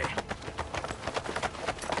another way.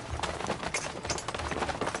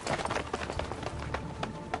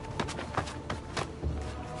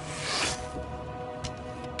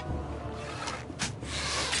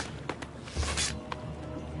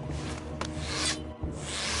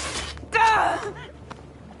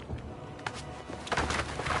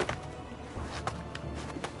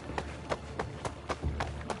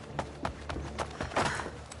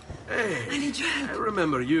 I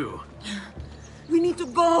remember you. We need to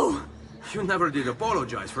go. You never did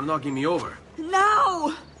apologize for knocking me over.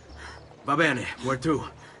 Now! Va bene, where to?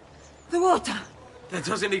 The water. That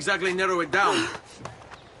doesn't exactly narrow it down.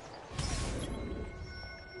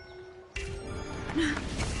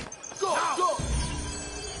 Go! Go!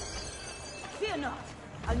 Fear not.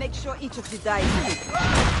 I'll make sure each of you dies.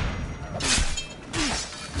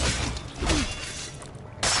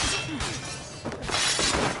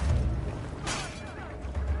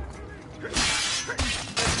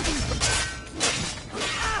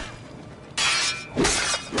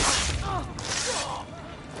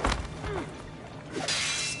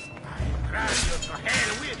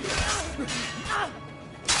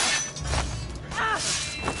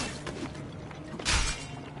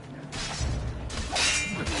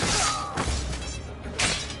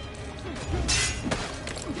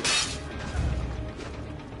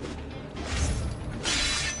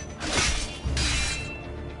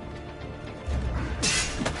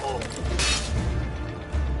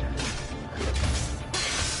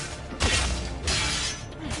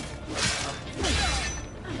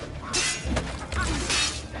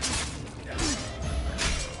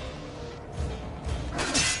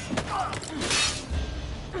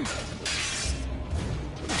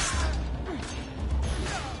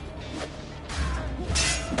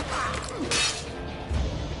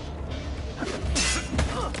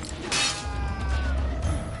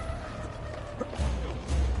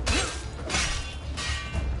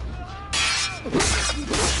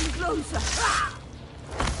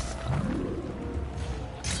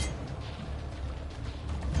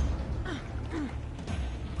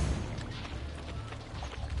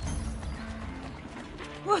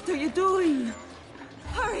 What are you doing?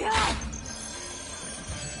 Hurry up!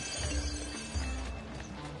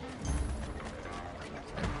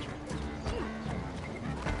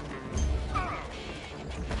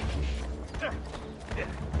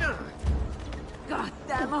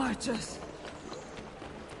 Goddamn archers!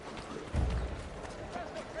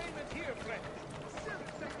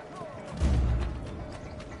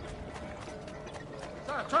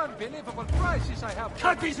 Such unbelievable prices I have.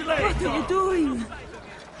 Cut his leg! What are you doing?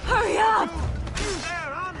 Hurry up!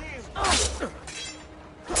 There, on him!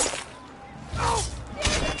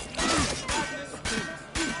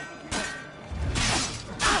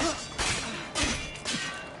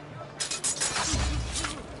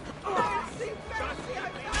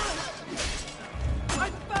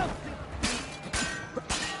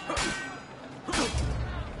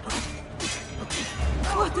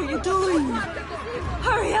 What are you doing?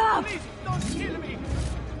 Hurry up! Please, don't kill me!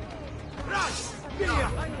 Rush! Here!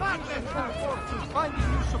 Madness! Our fortune finding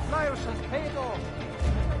new suppliers has paid off.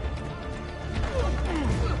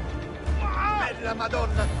 Bella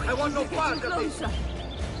Madonna! I want no part of this!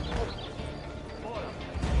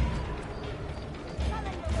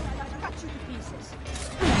 Cut you to pieces.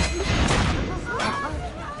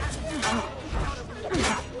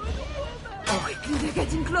 Quickly, they're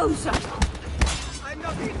getting closer. I'm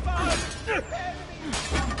not involved!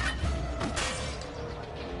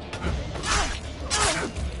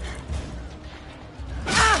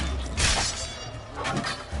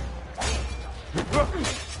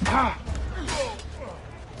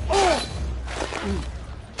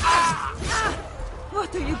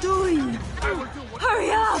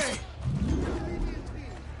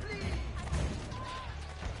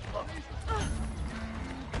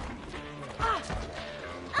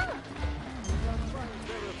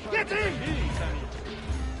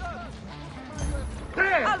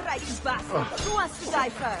 Who wants to die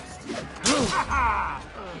first?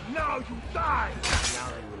 Now you die! Now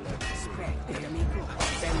I will let you spectate, amico.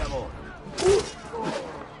 Ben lavoro.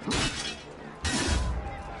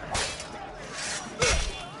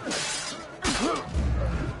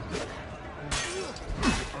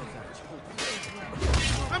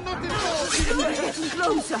 I'm not involved! We're getting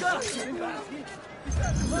closer!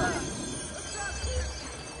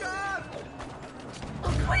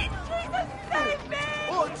 Sweet Jesus, save me!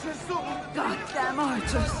 Oh, Jesus! Goddamn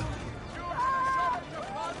archers!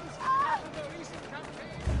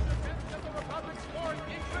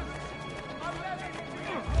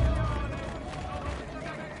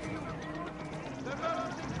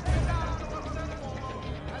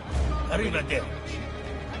 Arrivederci.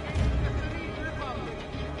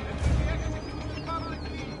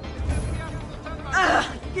 Ah!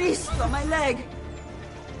 Cristo, my leg!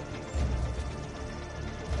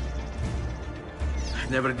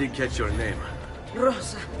 Never did catch your name.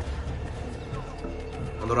 Rosa.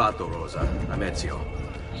 Onorato, Rosa. I'm Ezio.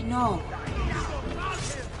 I know.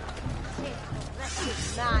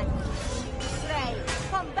 Man, Stray,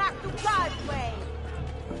 come back to God's way.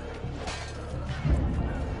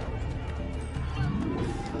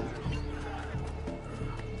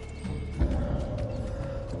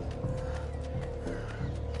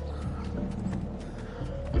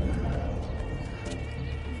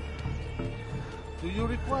 Do you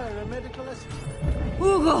require a medical assistant?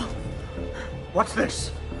 Hugo! What's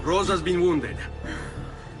this? Rosa's been wounded.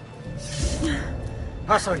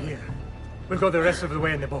 Pass her here. We'll go the rest of the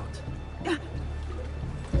way in the boat.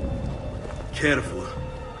 Careful.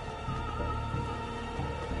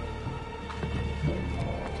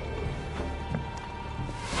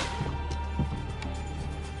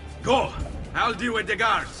 Go! I'll deal with the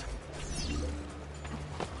guards.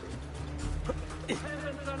 They're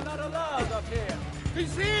not allowed up here.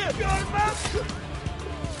 He's here! Your master!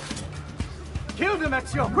 Kill them,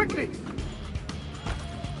 Ezio, quickly!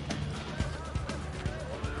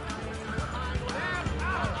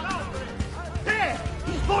 There!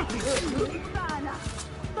 He's bolting!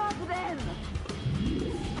 Stop them!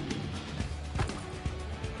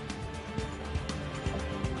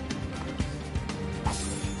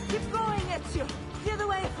 Keep going, Ezio! Clear the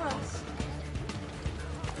way for us!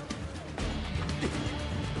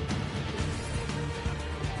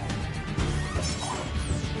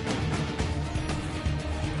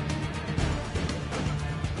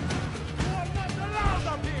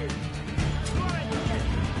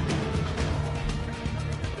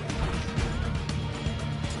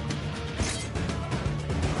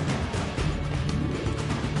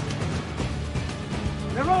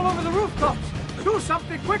 They're all over the rooftops! Do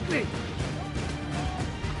something quickly!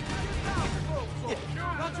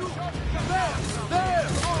 There!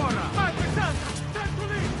 Ora!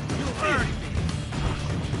 You heard me!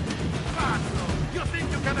 Pazzo! You think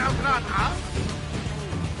you can outrun us?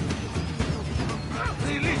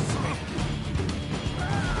 Release me!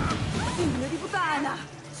 Figlio di puttana!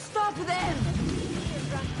 Stop them!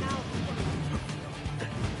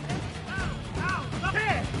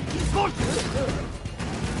 There! He's bolting!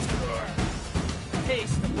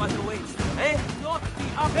 Taste of what awaits, eh? Not the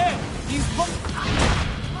up there! He's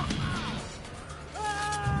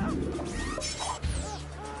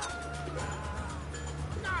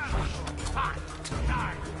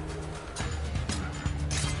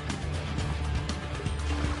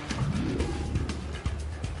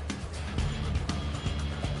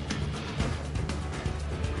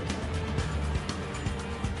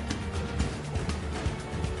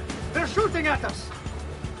They're shooting at us!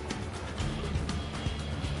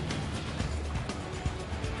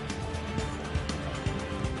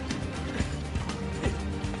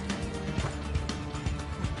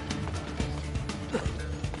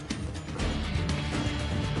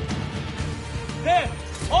 There!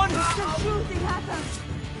 On! They're shooting at us!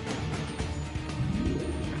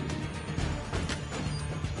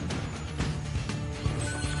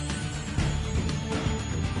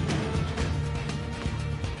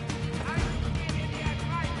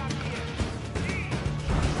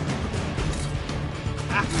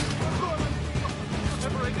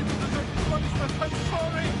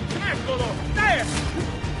 Eccolo! There!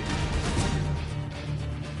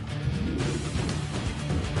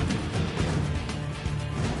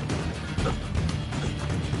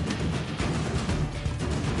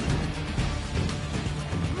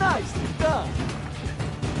 Nicely done!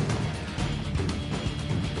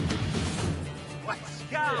 What's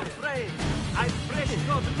down, friend? I fresh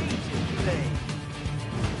got meeting today.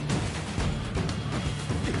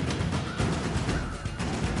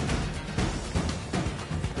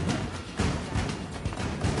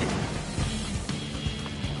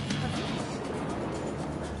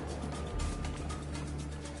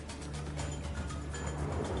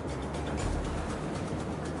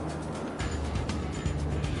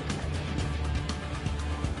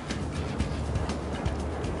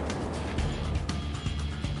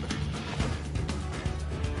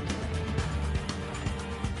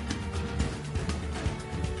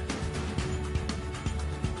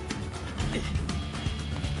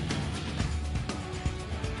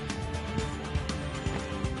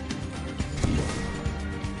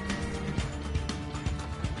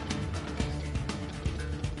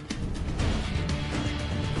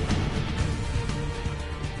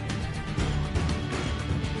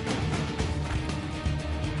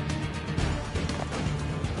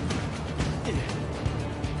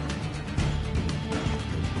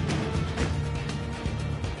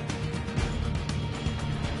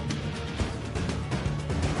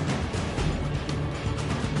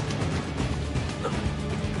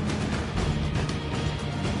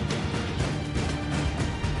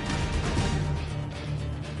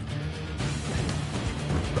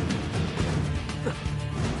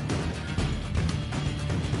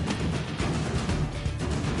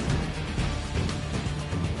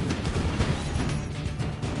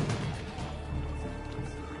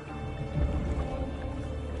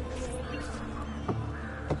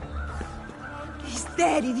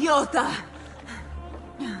 Dead, idiota!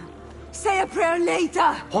 Say a prayer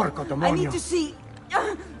later! Porco demonio! I need to see...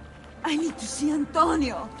 I need to see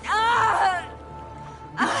Antonio!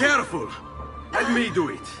 Be careful! Let me do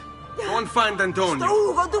it. Go and find Antonio.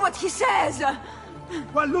 Ugo, do what he says!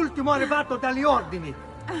 Qua l'ultimo arrivato dagli ordini!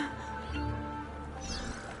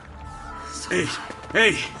 Hey,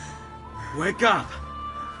 hey! Wake up!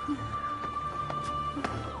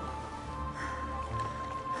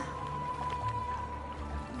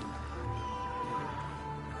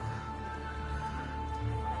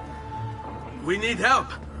 We need help!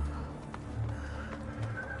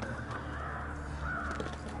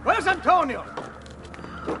 Where's Antonio?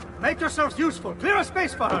 Make yourselves useful. Clear a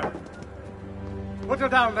space for her. Put her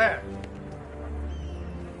down there.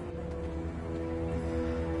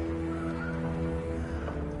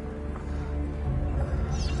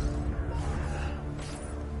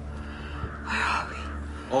 Where are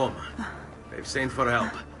we? Home. They've sent for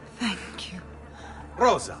help. Thank you.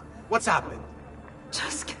 Rosa, what's happened?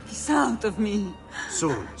 Just get this out of me.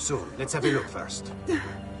 Soon. Let's have a look first.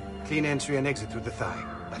 Clean entry and exit through the thigh.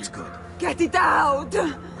 That's good. Get it out!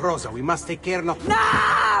 Rosa, we must take care not...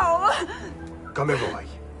 Now! Come vuoi.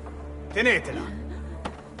 Tenetela.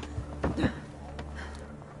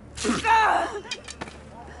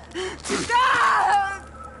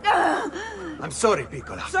 I'm sorry,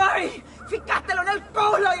 piccola. Sorry! Ficcatelo nel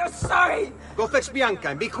culo, you're sorry! Go fetch Bianca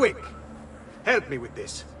and be quick. Help me with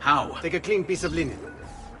this. How? Take a clean piece of linen.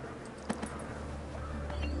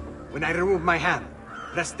 When I remove my hand,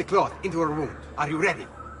 press the cloth into her wound. Are you ready?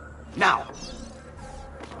 Now!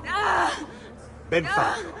 Ben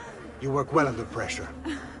fatto. You work well under pressure.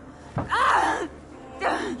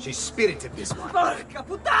 She's spirited, this one. Porca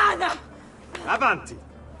puttana! Avanti!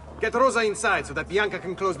 Get Rosa inside so that Bianca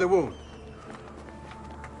can close the wound.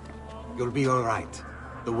 You'll be all right.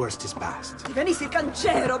 The worst is past. Ti venissi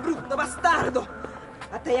cancero, brutto bastardo!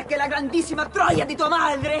 A te e che la grandissima troia di tua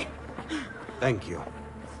madre! Thank you.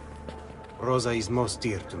 Rosa is most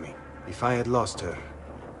dear to me. If I had lost her...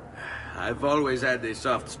 I've always had a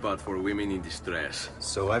soft spot for women in distress.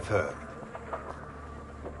 So I've heard.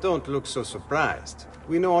 Don't look so surprised.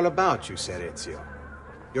 We know all about you, Ser Ezio.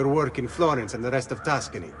 Your work in Florence and the rest of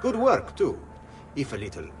Tuscany. Good work, too. If a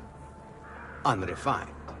little...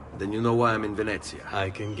 unrefined. Then you know why I'm in Venezia. I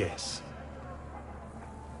can guess.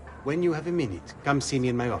 When you have a minute, come see me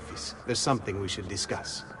in my office. There's something we should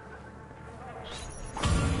discuss.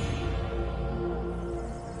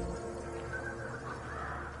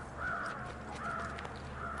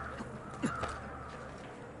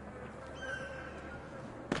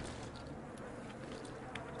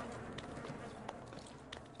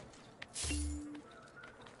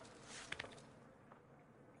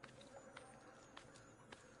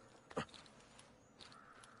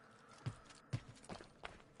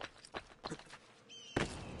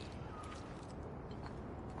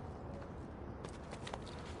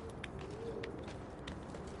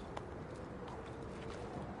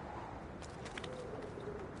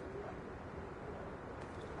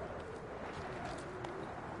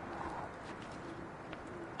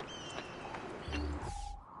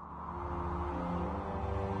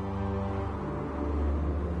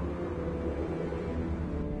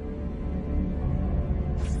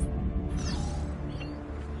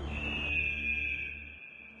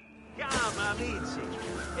 Amici,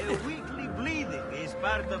 a weekly bleeding is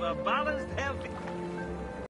part of a balanced, healthy...